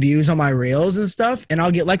 1,000 views on my reels and stuff, and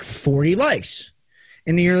I'll get like 40 likes.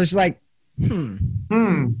 And you're just like, I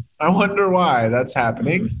wonder why that's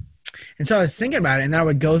happening. And so I was thinking about it, and then I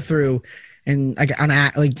would go through and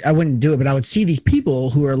I wouldn't do it, but I would see these people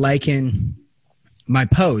who are liking my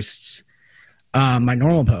posts, my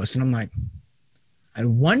normal posts. And I'm like, I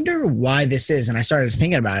wonder why this is. And I started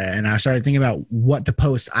thinking about it, and I started thinking about what the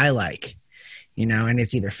posts I like, you know, and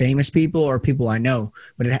it's either famous people or people I know,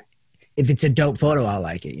 but if it's a dope photo, I'll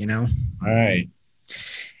like it, you know? All right.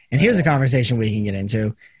 And here's a conversation we can get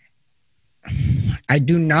into. I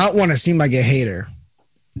do not want to seem like a hater,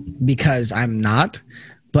 because I'm not,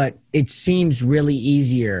 but it seems really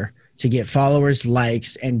easier to get followers,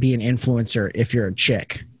 likes, and be an influencer if you're a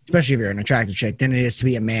chick, especially if you're an attractive chick, than it is to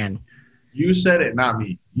be a man. You said it, not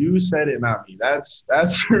me. You said it, not me. That's. I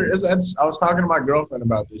was talking to my girlfriend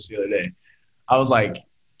about this the other day. I was like,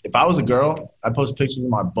 if I was a girl, I'd post pictures of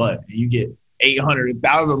my butt, and you get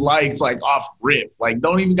 800,000 likes, like off rip. Like,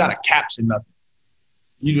 don't even got a caption, nothing.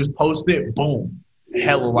 You just post it, boom,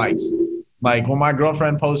 hella likes. Like when my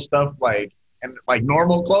girlfriend posts stuff like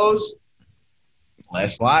normal clothes,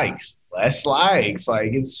 less likes.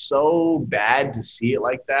 Like, it's so bad to see it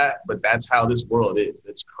like that, but that's how this world is.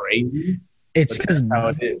 It's crazy. It's because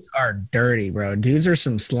dudes are dirty, bro. Dudes are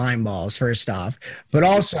some slime balls, first off, but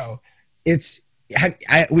also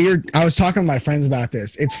I was talking to my friends about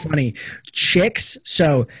this. It's funny, chicks.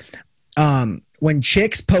 So, when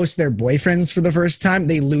chicks post their boyfriends for the first time,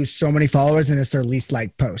 they lose so many followers, and it's their least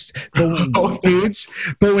liked post. But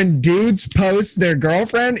when dudes post their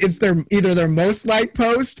girlfriend, it's either their most liked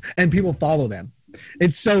post, and people follow them.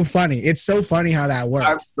 It's so funny. It's so funny how that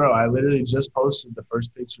works. Bro, I literally just posted the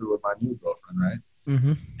first picture with my new girlfriend, right?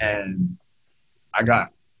 Mm-hmm. And I got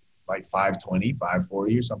like 520,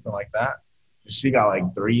 540 or something like that. She got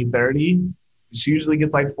like 330. She usually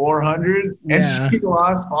gets like 400, and she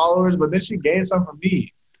lost followers, but then she gained some from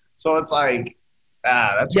me. So it's like,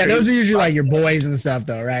 that's crazy. Those are usually like your boys and stuff,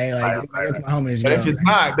 though, right? Like, that's my homies. But if it's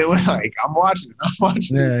not, they were like, I'm watching.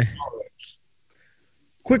 Yeah.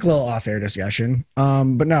 Quick little off-air discussion.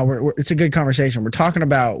 But no, it's a good conversation. We're talking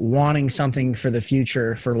about wanting something for the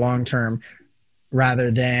future, for long-term, rather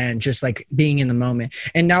than just like being in the moment.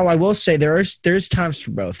 And now I will say there's times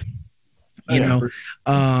for both. You know,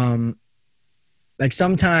 like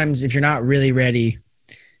sometimes if you're not really ready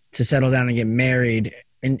to settle down and get married,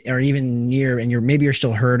 or even near, and you're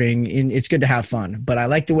still hurting, and it's good to have fun. But I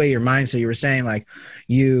like the way your mind. So you were saying like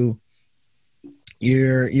you're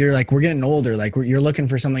like, we're getting older, like you're looking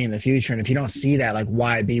for something in the future, and if you don't see that, like,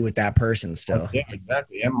 why be with that person still? Yeah,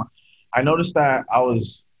 exactly. And I noticed that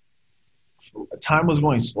time was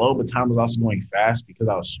going slow, but time was also going fast because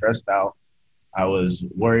I was stressed out. I was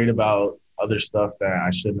worried about other stuff that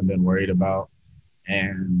I shouldn't have been worried about.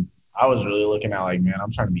 And I was really looking at like, man,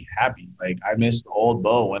 I'm trying to be happy. Like, I missed the old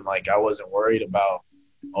Bo when like I wasn't worried about,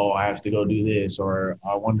 oh, I have to go do this, or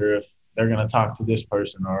I wonder if they're going to talk to this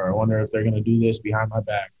person, or I wonder if they're going to do this behind my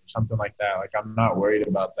back or something like that. Like, I'm not worried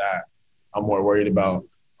about that. I'm more worried about,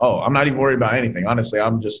 I'm not even worried about anything. Honestly,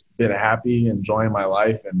 I'm just a bit happy, enjoying my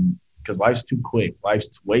life, and because life's too quick. Life's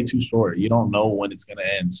way too short. You don't know when it's going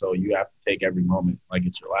to end. So you have to take every moment like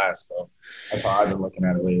it's your last. So that's how I've been looking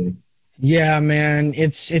at it lately. Yeah, man,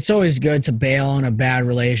 it's always good to bail on a bad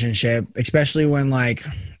relationship, especially when like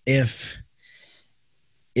if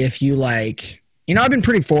you like, you know, I've been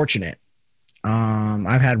pretty fortunate.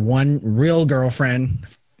 I've had one real girlfriend.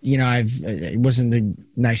 You know, I wasn't the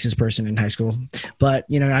nicest person in high school, but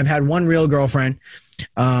you know, I've had one real girlfriend,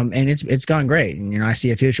 and it's gone great. And you know, I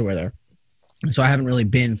see a future with her. So I haven't really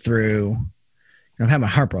been through, I've had my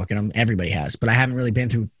heart broken. Everybody has, but I haven't really been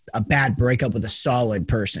through a bad breakup with a solid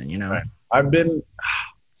person, you know? Right. I'm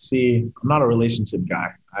not a relationship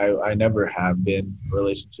guy. I never have been a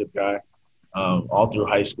relationship guy. All through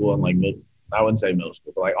high school and like I wouldn't say middle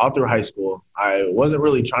school, but like all through high school, I wasn't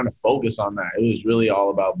really trying to focus on that. It was really all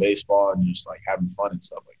about baseball and just like having fun and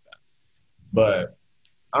stuff like that. But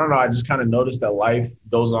I don't know. I just kind of noticed that life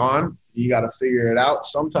goes on. You got to figure it out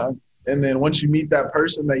sometime. And then once you meet that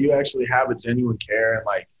person that you actually have a genuine care and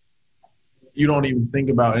like you don't even think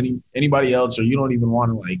about anybody else, or you don't even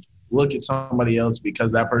want to like look at somebody else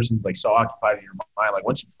because that person's like so occupied in your mind. Like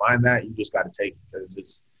once you find that, you just got to take it because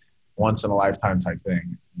it's once in a lifetime type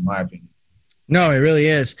thing, in my opinion. No, it really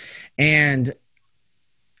is. And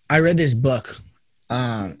I read this book.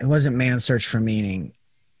 It wasn't Man's Search for Meaning.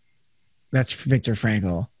 That's Viktor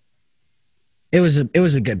Frankl. It was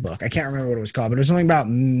a good book. I can't remember what it was called, but it was something about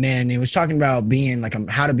men. It was talking about being like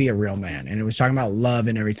how to be a real man, and it was talking about love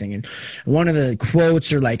and everything. And one of the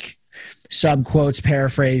quotes or like sub quotes,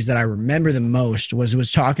 paraphrase that I remember the most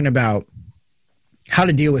was talking about how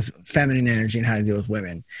to deal with feminine energy and how to deal with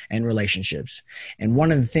women and relationships. And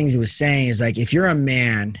one of the things it was saying is like, if you're a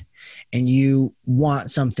man and you want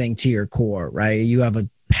something to your core, right? You have a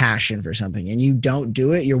passion for something and you don't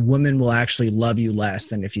do it, your woman will actually love you less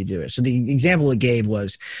than if you do it. So the example it gave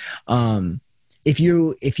was, if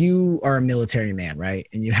you are a military man, right,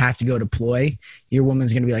 and you have to go deploy, your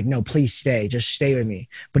woman's going to be like, no, please stay. Just stay with me.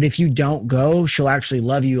 But if you don't go, she'll actually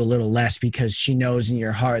love you a little less because she knows in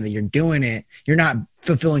your heart that you're doing it. You're not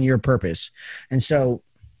fulfilling your purpose. And so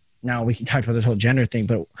now we can talk about this whole gender thing,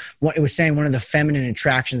 but what it was saying, one of the feminine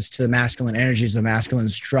attractions to the masculine energy is the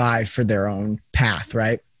masculines strive for their own path,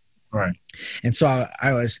 right? Right. And so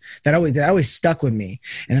that always stuck with me.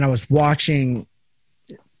 And then I was watching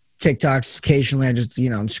TikToks occasionally. I just,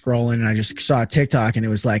 I'm scrolling and I just saw a TikTok and it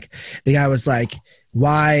was like, the guy was like,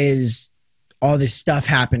 why is all this stuff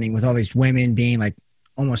happening with all these women being like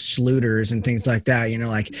almost sleuters and things like that?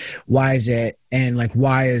 Like, why is it? And like,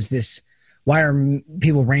 why are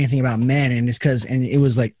people ranting about men? And it's and it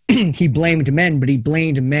was like, he blamed men, but he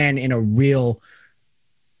blamed men in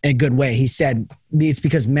a good way. He said it's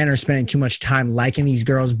because men are spending too much time liking these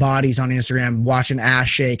girls' bodies on Instagram, watching ass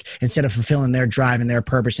shake instead of fulfilling their drive and their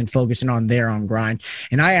purpose and focusing on their own grind.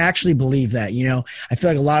 And I actually believe that, I feel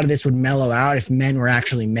like a lot of this would mellow out if men were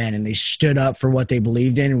actually men and they stood up for what they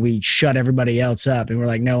believed in, and we shut everybody else up and we're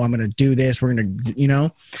like, no, I'm going to do this. We're going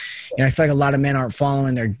to, and I feel like a lot of men aren't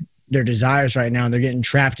following their desires right now. And they're getting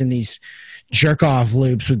trapped in these jerk off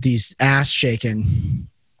loops with these ass shaking.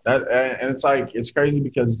 And it's like, it's crazy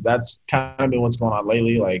because that's kind of been what's going on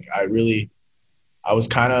lately. Like I was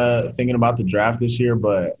kind of thinking about the draft this year,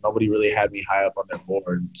 but nobody really had me high up on their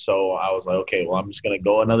board. So I was like, okay, well, I'm just going to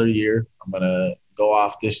go another year. I'm going to go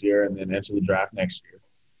off this year and then enter the draft next year.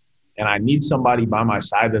 And I need somebody by my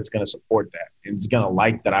side that's going to support that. And it's going to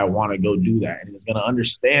like that I want to go do that. And it's going to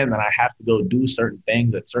understand that I have to go do certain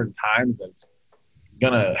things at certain times that's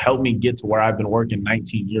going to help me get to where I've been working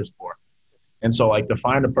 19 years for. And so, like, to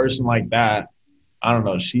find a person like that, I don't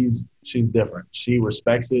know, she's different. She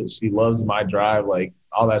respects it. She loves my drive, like,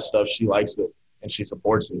 all that stuff. She likes it, and she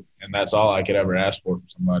supports it. And that's all I could ever ask for from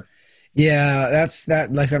somebody. Yeah, that's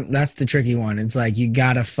the tricky one. It's like you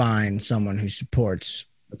got to find someone who supports.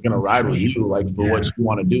 It's going to ride with you, like, for what you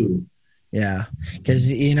want to do. Yeah, because,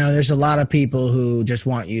 there's a lot of people who just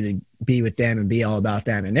want you to be with them and be all about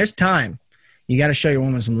them. And there's time. You got to show your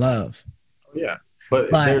woman some love. Yeah,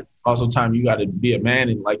 but there's also time you got to be a man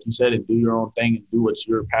and, like you said, and do your own thing and do what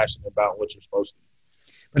you're passionate about, what you're supposed to.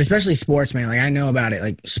 But especially sports, man. Like, I know about it.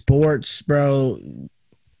 Like, sports, bro,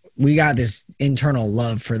 we got this internal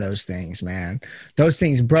love for those things, man. Those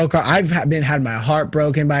things broke. I've had my heart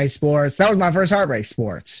broken by sports. That was my first heartbreak,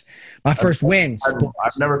 sports. My first win.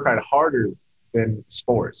 I've never cried harder than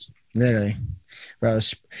sports. Literally. Bro,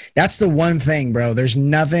 that's the one thing, bro. There's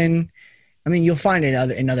nothing – I mean, you'll find it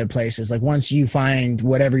in other places. Like, once you find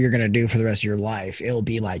whatever you're going to do for the rest of your life, it'll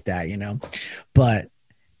be like that, But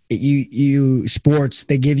sports,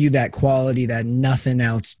 they give you that quality that nothing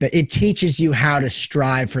else. That it teaches you how to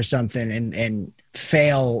strive for something and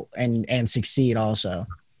fail and succeed also.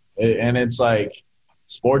 And it's like,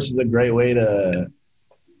 sports is a great way to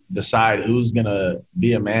decide who's going to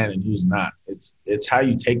be a man and who's not. It's how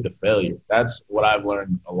you take the failure. That's what I've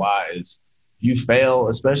learned a lot is, you fail,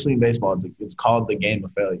 especially in baseball, it's called the game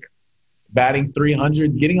of failure. Batting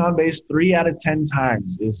 300, getting on base 3 out of 10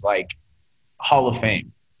 times is like Hall of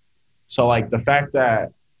Fame. So, like, the fact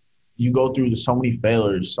that you go through so many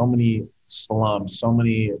failures, so many slumps,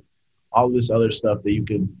 all this other stuff that you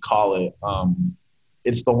could call it,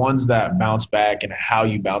 it's the ones that bounce back and how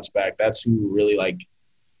you bounce back. That's who really like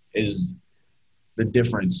is the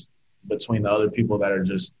difference between the other people that are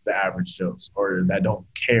just the average Joes or that don't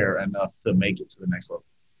care enough to make it to the next level.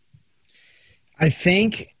 I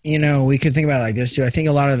think, we could think about it like this too. I think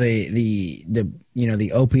a lot of the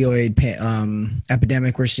opioid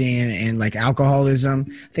epidemic we're seeing and like alcoholism,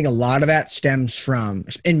 I think a lot of that stems from,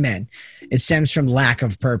 in men, it stems from lack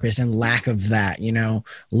of purpose and lack of that,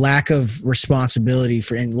 lack of responsibility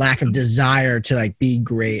and lack of desire to like be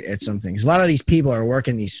great at something. 'Cause a lot of these people are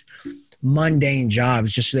working these mundane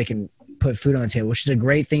jobs just so they can put food on the table, which is a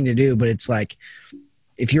great thing to do. But it's like,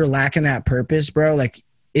 if you're lacking that purpose, bro, like,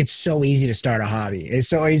 it's so easy to start a hobby. It's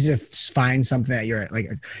so easy to find something that you're like,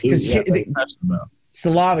 because it's the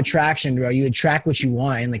law of attraction, bro. You attract what you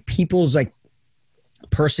want, and like people's like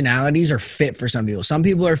personalities are fit for some people. Some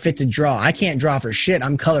people are fit to draw. I can't draw for shit.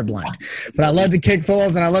 I'm colorblind, but I love to kick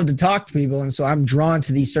balls and I love to talk to people, and so I'm drawn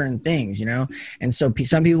to these certain things, And so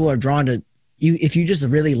some people are drawn to you if you just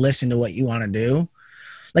really listen to what you want to do.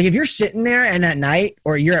 Like if you're sitting there and at night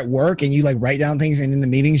or you're at work and you like write down things and in the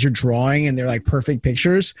meetings you're drawing and they're like perfect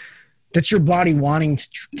pictures, that's your body wanting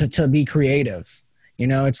to be creative.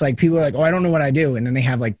 It's like people are like, oh, I don't know what I do. And then they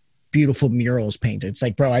have like beautiful murals painted. It's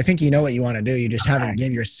like, bro, I think you know what you want to do. You just haven't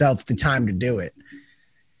given yourself the time to do it.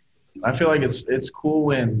 I feel like it's cool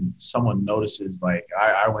when someone notices, like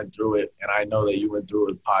I went through it and I know that you went through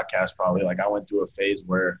it with podcasts probably. Like I went through a phase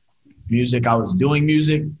where I was doing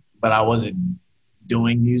music, but I wasn't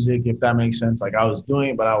doing music, if that makes sense. Like I was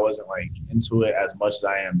doing it, but I wasn't like into it as much as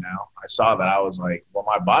I am now. I saw that I was like, well,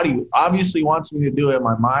 my body obviously wants me to do it.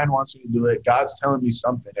 My mind wants me to do it. God's telling me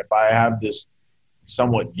something. If I have this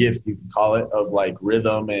somewhat gift, you can call it, of like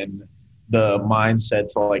rhythm and the mindset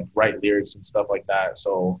to like write lyrics and stuff like that.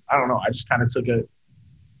 So I don't know. I just kind of took it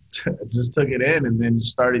in and then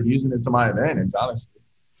just started using it to my advantage, honestly.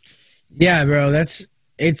 Yeah, bro.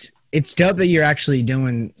 It's dope that you're actually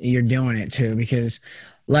doing it too, because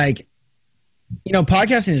like,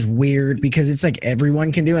 podcasting is weird because it's like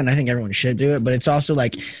everyone can do it and I think everyone should do it, but it's also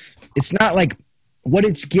like, it's not like what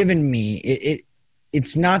it's given me.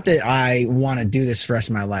 It's not that I want to do this for the rest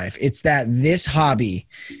of my life. It's that this hobby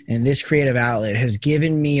and this creative outlet has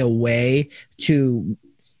given me a way to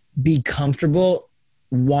be comfortable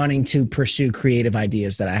wanting to pursue creative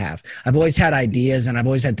ideas that I have. I've always had ideas and I've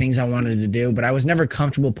always had things I wanted to do, but I was never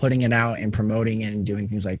comfortable putting it out and promoting it and doing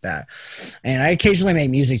things like that. And I occasionally make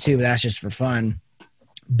music too, but that's just for fun.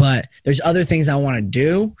 But there's other things I want to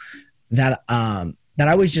do that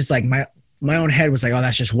I was just like, my own head was like, oh,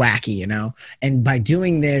 that's just wacky, And by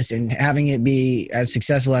doing this and having it be as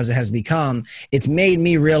successful as it has become, it's made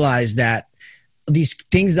me realize that these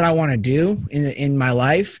things that I want to do in my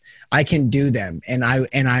life, I can do them, and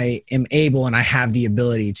I am able, and I have the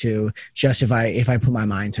ability to, just if I put my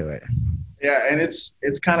mind to it. Yeah, and it's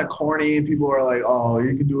kind of corny, and people are like, "Oh,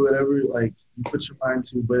 you can do whatever like you put your mind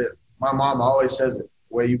to." But my mom always says it: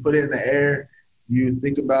 where you put it in the air, you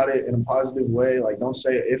think about it in a positive way. Like, don't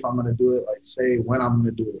say if I'm gonna do it. Like, say when I'm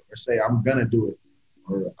gonna do it, or say I'm gonna do it,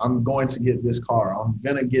 or I'm going to get this car. I'm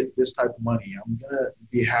gonna get this type of money. I'm gonna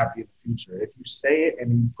be happy in the future. If you say it and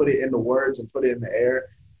you put it into words and put it in the air,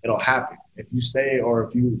 it'll happen. If you say, or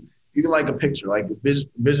if you even like a picture, like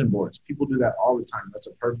vision boards, people do that all the time. That's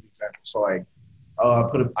a perfect example. So like,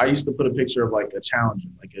 I used to put a picture of like a Challenger,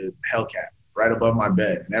 like a Hellcat, right above my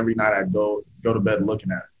bed, and every night I'd go to bed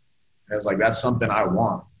looking at it. And it's like, that's something I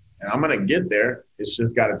want, and I'm gonna get there. It's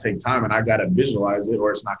just got to take time, and I got to visualize it, or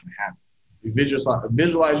it's not gonna happen. If you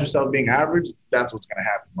visualize yourself being average, that's what's gonna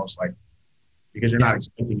happen most likely, because you're not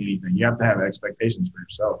expecting anything. You have to have expectations for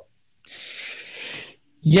yourself.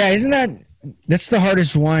 Yeah, that's the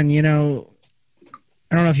hardest one, I don't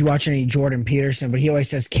know if you watch any Jordan Peterson, but he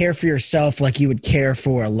always says, care for yourself like you would care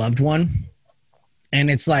for a loved one.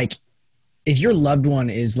 And it's like, if your loved one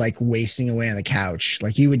is like wasting away on the couch,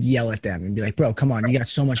 like you would yell at them and be like, bro, come on, you got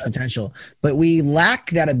so much potential. But we lack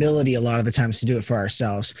that ability a lot of the times to do it for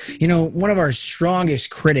ourselves. One of our strongest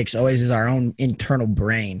critics always is our own internal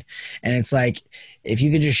brain. And it's like, if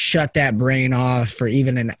you could just shut that brain off for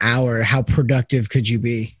even an hour, how productive could you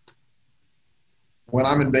be? When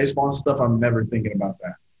I'm in baseball and stuff, I'm never thinking about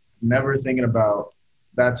that. Never thinking about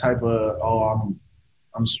that type of,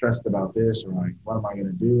 I'm stressed about this, or like, what am I going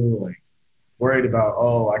to do? Like, worried about,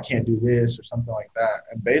 I can't do this or something like that.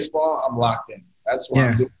 In baseball, I'm locked in. That's what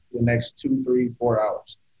I'm doing for the next 2, 3, 4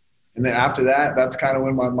 hours. And then after that, that's kind of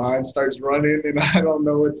when my mind starts running and I don't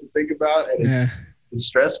know what to think about. And it's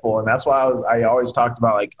stressful. And that's why I always talked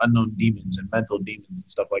about like unknown demons and mental demons and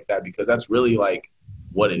stuff like that, because that's really like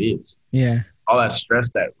what it is. Yeah. all that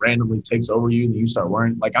stress that randomly takes over you and you start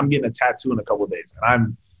worrying. Like I'm getting a tattoo in a couple of days,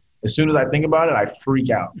 and as soon as I think about it, I freak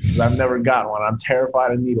out because I've never gotten one. I'm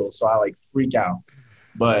terrified of needles, so I like freak out.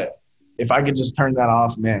 But if I could just turn that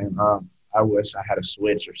off, man, I wish I had a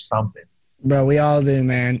switch or something. Bro, we all do,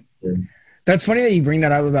 man. Yeah. That's funny that you bring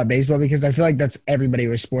that up about baseball because I feel like that's everybody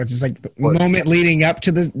with sports. It's like the moment leading up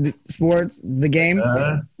to the sports, the game.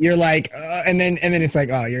 You're like, and then it's like,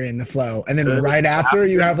 oh, you're in the flow. And then right after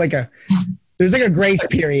you have like there's like a grace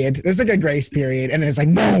period. There's like a grace period, and then it's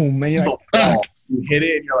like boom, and you're like, fuck. You hit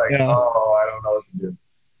it, and you're like, oh, I don't know what to do.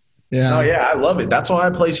 Yeah. No, yeah, I love it. That's why I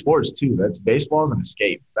play sports too. Baseball is an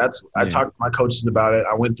escape. I talked to my coaches about it.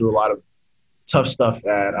 I went through a lot of tough stuff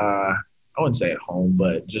at I wouldn't say at home,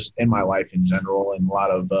 but just in my life in general, and a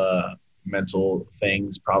lot of mental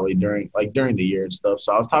things probably during the year and stuff.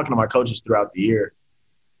 So I was talking to my coaches throughout the year,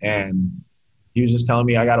 and he was just telling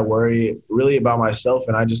me I got to worry really about myself,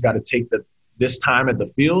 and I just got to take this time at the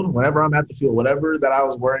field. Whenever I'm at the field, whatever that I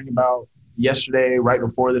was worrying about yesterday, right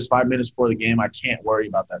before this, 5 minutes before the game, I can't worry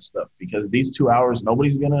about that stuff because these 2 hours,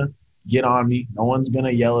 nobody's gonna get on me. No one's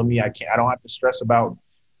gonna yell at me. I don't have to stress about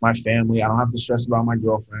my family. I don't have to stress about my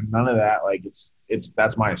girlfriend. None of that. Like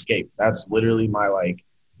that's my escape. That's literally my like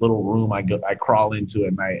little room I crawl into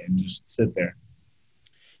at night and just sit there.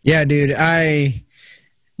 Yeah, dude.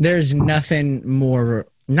 There's nothing more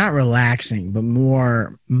not relaxing, but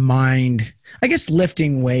more mind. I guess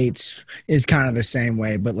lifting weights is kind of the same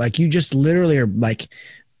way, but like you just literally are like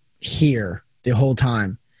here the whole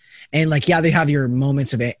time. And like, yeah, they have your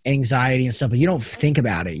moments of anxiety and stuff, but you don't think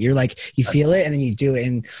about it. You're like, you feel it and then you do it.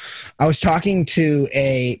 And I was talking to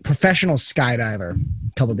a professional skydiver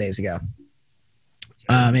a couple of days ago.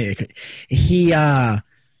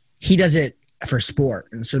 He does it for sport.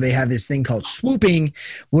 And so they have this thing called swooping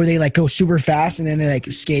where they like go super fast and then they like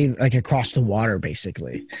skate like across the water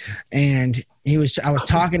basically. And I was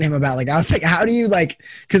talking to him about like, I was like, how do you like,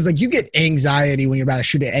 cause like you get anxiety when you're about to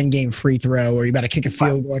shoot an end game free throw or you're about to kick a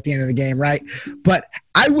field goal at the end of the game. Right. But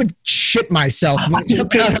I would shit myself when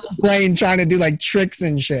jumping out of the plane trying to do like tricks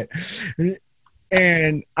and shit.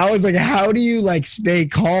 And I was like, how do you like stay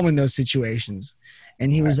calm in those situations?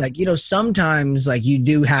 And he was like, sometimes like you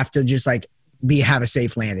do have to just like have a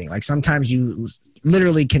safe landing. Like sometimes you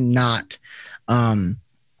literally cannot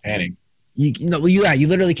panic. You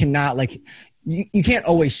literally cannot like you can't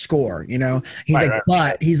always score, He's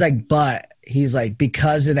like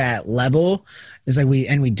because of that level, it's like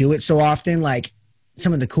we do it so often, like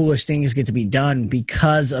some of the coolest things get to be done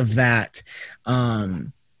because of that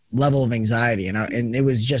level of anxiety. And it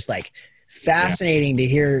was just like fascinating to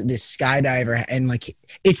hear this skydiver and like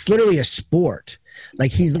it's literally a sport.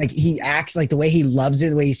 Like he acts like the way he loves it,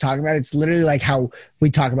 the way he's talking about it. It's literally like how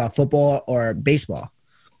we talk about football or baseball.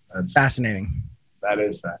 That's fascinating. That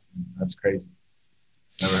is fascinating. That's crazy.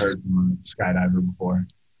 Never heard from a skydiver before.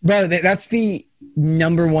 Bro, that's the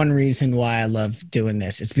number one reason why I love doing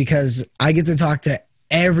this. It's because I get to talk to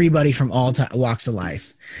everybody from all walks of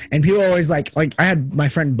life. And people are always like I had my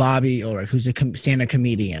friend Bobby Ulrich, who's a stand-up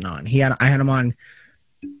comedian on. I had him on.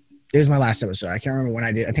 It was my last episode. I can't remember when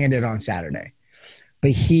I did. I think I did it on Saturday.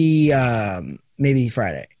 But he, maybe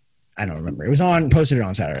Friday. I don't remember. It was posted it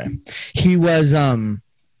on Saturday. He was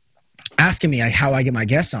asking me like how I get my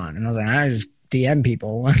guests on. And I was like, I just DM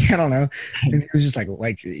people. I don't know. And he was just like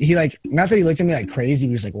he like, not that he looked at me like crazy.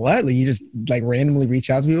 He was like, what? Like, you just like randomly reach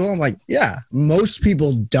out to people? I'm like, yeah, most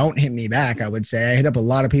people don't hit me back, I would say. I hit up a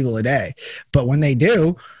lot of people a day. But when they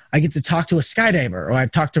do, I get to talk to a skydiver, or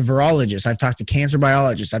I've talked to virologists. I've talked to cancer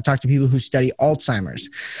biologists. I've talked to people who study Alzheimer's.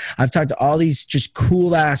 I've talked to all these just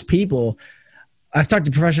cool ass people. I've talked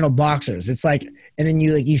to professional boxers. It's like, and then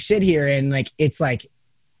you sit here and like, it's like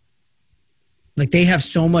they have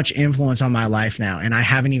so much influence on my life now. And I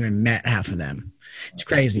haven't even met half of them. It's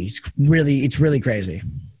crazy. It's really crazy.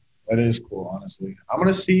 That is cool. Honestly, I'm going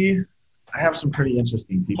to see, I have some pretty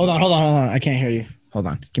interesting people. Hold on. I can't hear you. Hold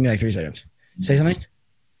on. Give me like 3 seconds. Say something.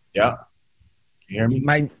 Yeah. Can you hear me?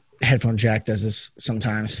 My headphone jack does this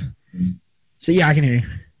sometimes. Mm-hmm. So yeah, I can hear you.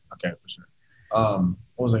 Okay, for sure.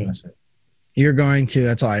 What was I going to say? You're going to,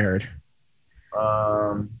 that's all I heard. We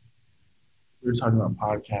were talking about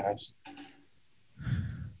podcasts.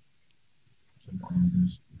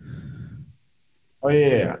 Oh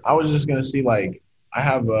yeah. I was just going to see like, I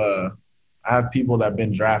have people that have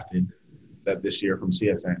been drafted this year from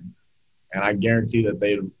CSN. And I guarantee that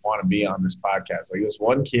they want to be on this podcast. Like this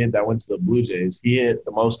one kid that went to the Blue Jays, he hit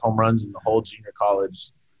the most home runs in the whole junior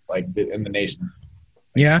college, like in the nation.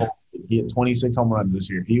 Yeah. He hit 26 home runs this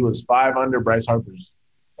year. He was 5 under Bryce Harper's.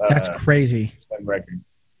 That's crazy. Record.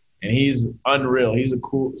 and he's unreal. He's a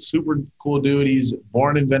super cool dude. He's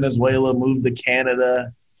born in Venezuela, moved to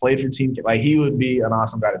Canada, played for Team. Like, he would be an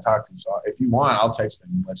awesome guy to talk to. So if you want, I'll text him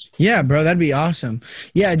and let you. Yeah, bro, that'd be awesome.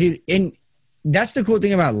 Yeah, dude, and that's the cool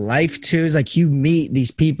thing about life too, is like you meet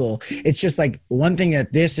these people. It's just like one thing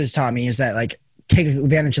that this has taught me is that like take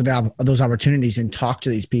advantage of those opportunities and talk to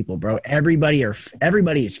these people, bro. Everybody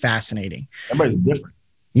is fascinating. Everybody's different.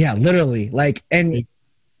 Yeah, literally. Like, and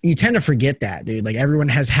you tend to forget that, dude. Like, everyone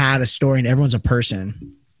has had a story and everyone's a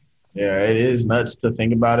person. Yeah, it is nuts to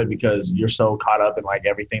think about it because you're so caught up in like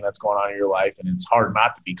everything that's going on in your life, and it's hard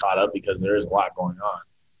not to be caught up because there is a lot going on.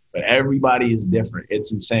 But everybody is different.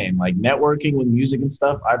 It's insane. Like, networking with music and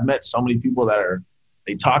stuff, I've met so many people that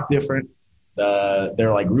they talk different.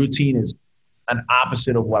 Their like routine is an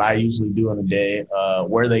opposite of what I usually do in a day.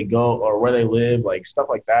 Where they go or where they live, like stuff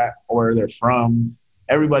like that, or where they're from.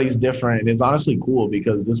 Everybody's different. And it's honestly cool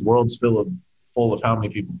because this world's full of how many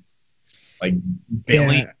people? Like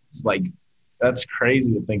billions. Yeah. Like, that's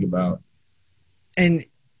crazy to think about. And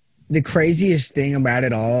the craziest thing about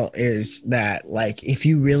it all is that, like, if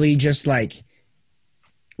you really just like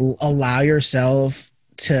allow yourself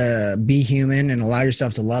to be human and allow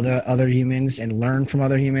yourself to love other humans and learn from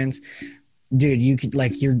other humans, dude, you could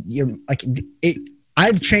like, you're like it.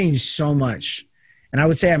 I've changed so much, and I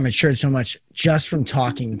would say I've matured so much just from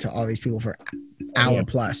talking to all these people for an hour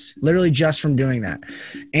plus, literally just from doing that.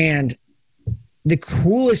 And the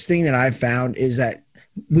coolest thing that I've found is that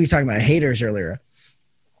we were talking about haters earlier.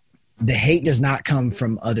 The hate does not come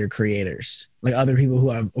from other creators, like other people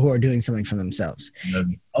who are doing something for themselves.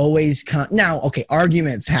 Mm-hmm. Always come now. Okay,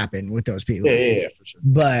 arguments happen with those people. Yeah, for sure.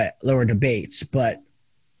 But lower debates, but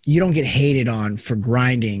you don't get hated on for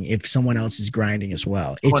grinding if someone else is grinding as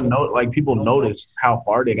well. People notice how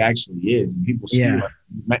hard it actually is, and people see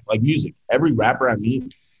like music. Every rapper I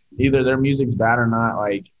meet, either their music's bad or not,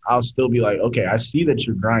 like I'll still be like, okay, I see that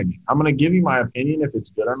you're grinding. I'm gonna give you my opinion if it's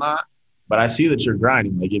good or not. But I see that you're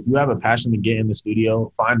grinding. Like, if you have a passion to get in the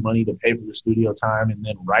studio, find money to pay for the studio time, and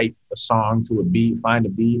then write a song to a beat, find a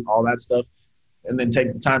beat, all that stuff, and then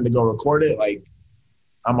take the time to go record it, like,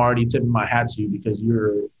 I'm already tipping my hat to you because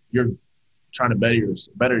you're trying to better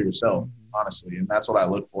yourself, honestly. And that's what I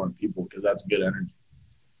look for in people, because that's good energy.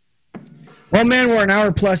 Well, man, we're an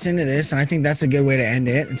hour plus into this, and I think that's a good way to end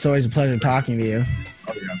it. It's always a pleasure talking to you.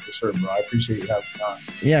 Oh, yeah, for sure, bro. I appreciate you having me on.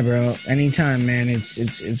 Yeah, bro. Anytime, man.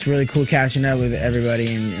 It's really cool catching up with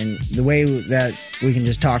everybody, and the way that we can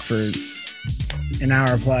just talk for an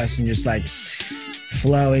hour plus and just like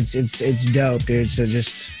flow. It's dope, dude. So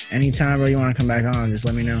just anytime, bro, you want to come back on, just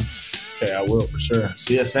let me know. Okay, I will for sure.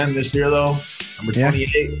 CSN this year, though, number 28.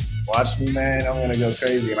 Yeah. Watch me, man. I'm gonna go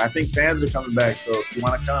crazy, and I think fans are coming back. So if you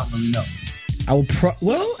want to come, let me know. I will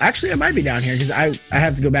well, actually, I might be down here because I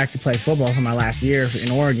have to go back to play football for my last year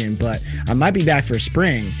in Oregon, but I might be back for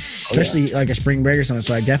spring, especially like a spring break or something,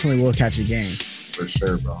 so I definitely will catch a game. For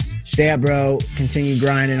sure, bro. Stay up, bro. Continue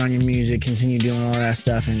grinding on your music. Continue doing all that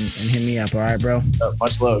stuff and hit me up, all right, bro?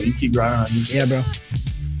 Much love. You keep grinding on music. Yeah, bro.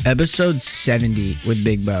 Episode 70 with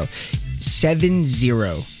Big Bo. 70.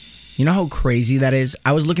 You know how crazy that is?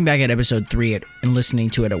 I was looking back at episode 3 and listening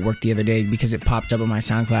to it at work the other day because it popped up on my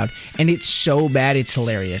SoundCloud, and it's so bad, it's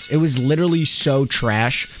hilarious. It was literally so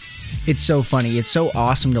trash. It's so funny. It's so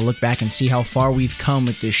awesome to look back and see how far we've come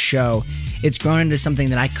with this show. It's grown into something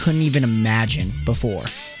that I couldn't even imagine before.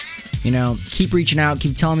 You know, keep reaching out,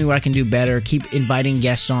 keep telling me what I can do better, keep inviting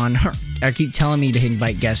guests on, or keep telling me to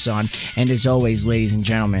invite guests on. And as always, ladies and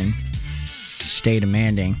gentlemen, stay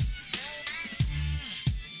demanding.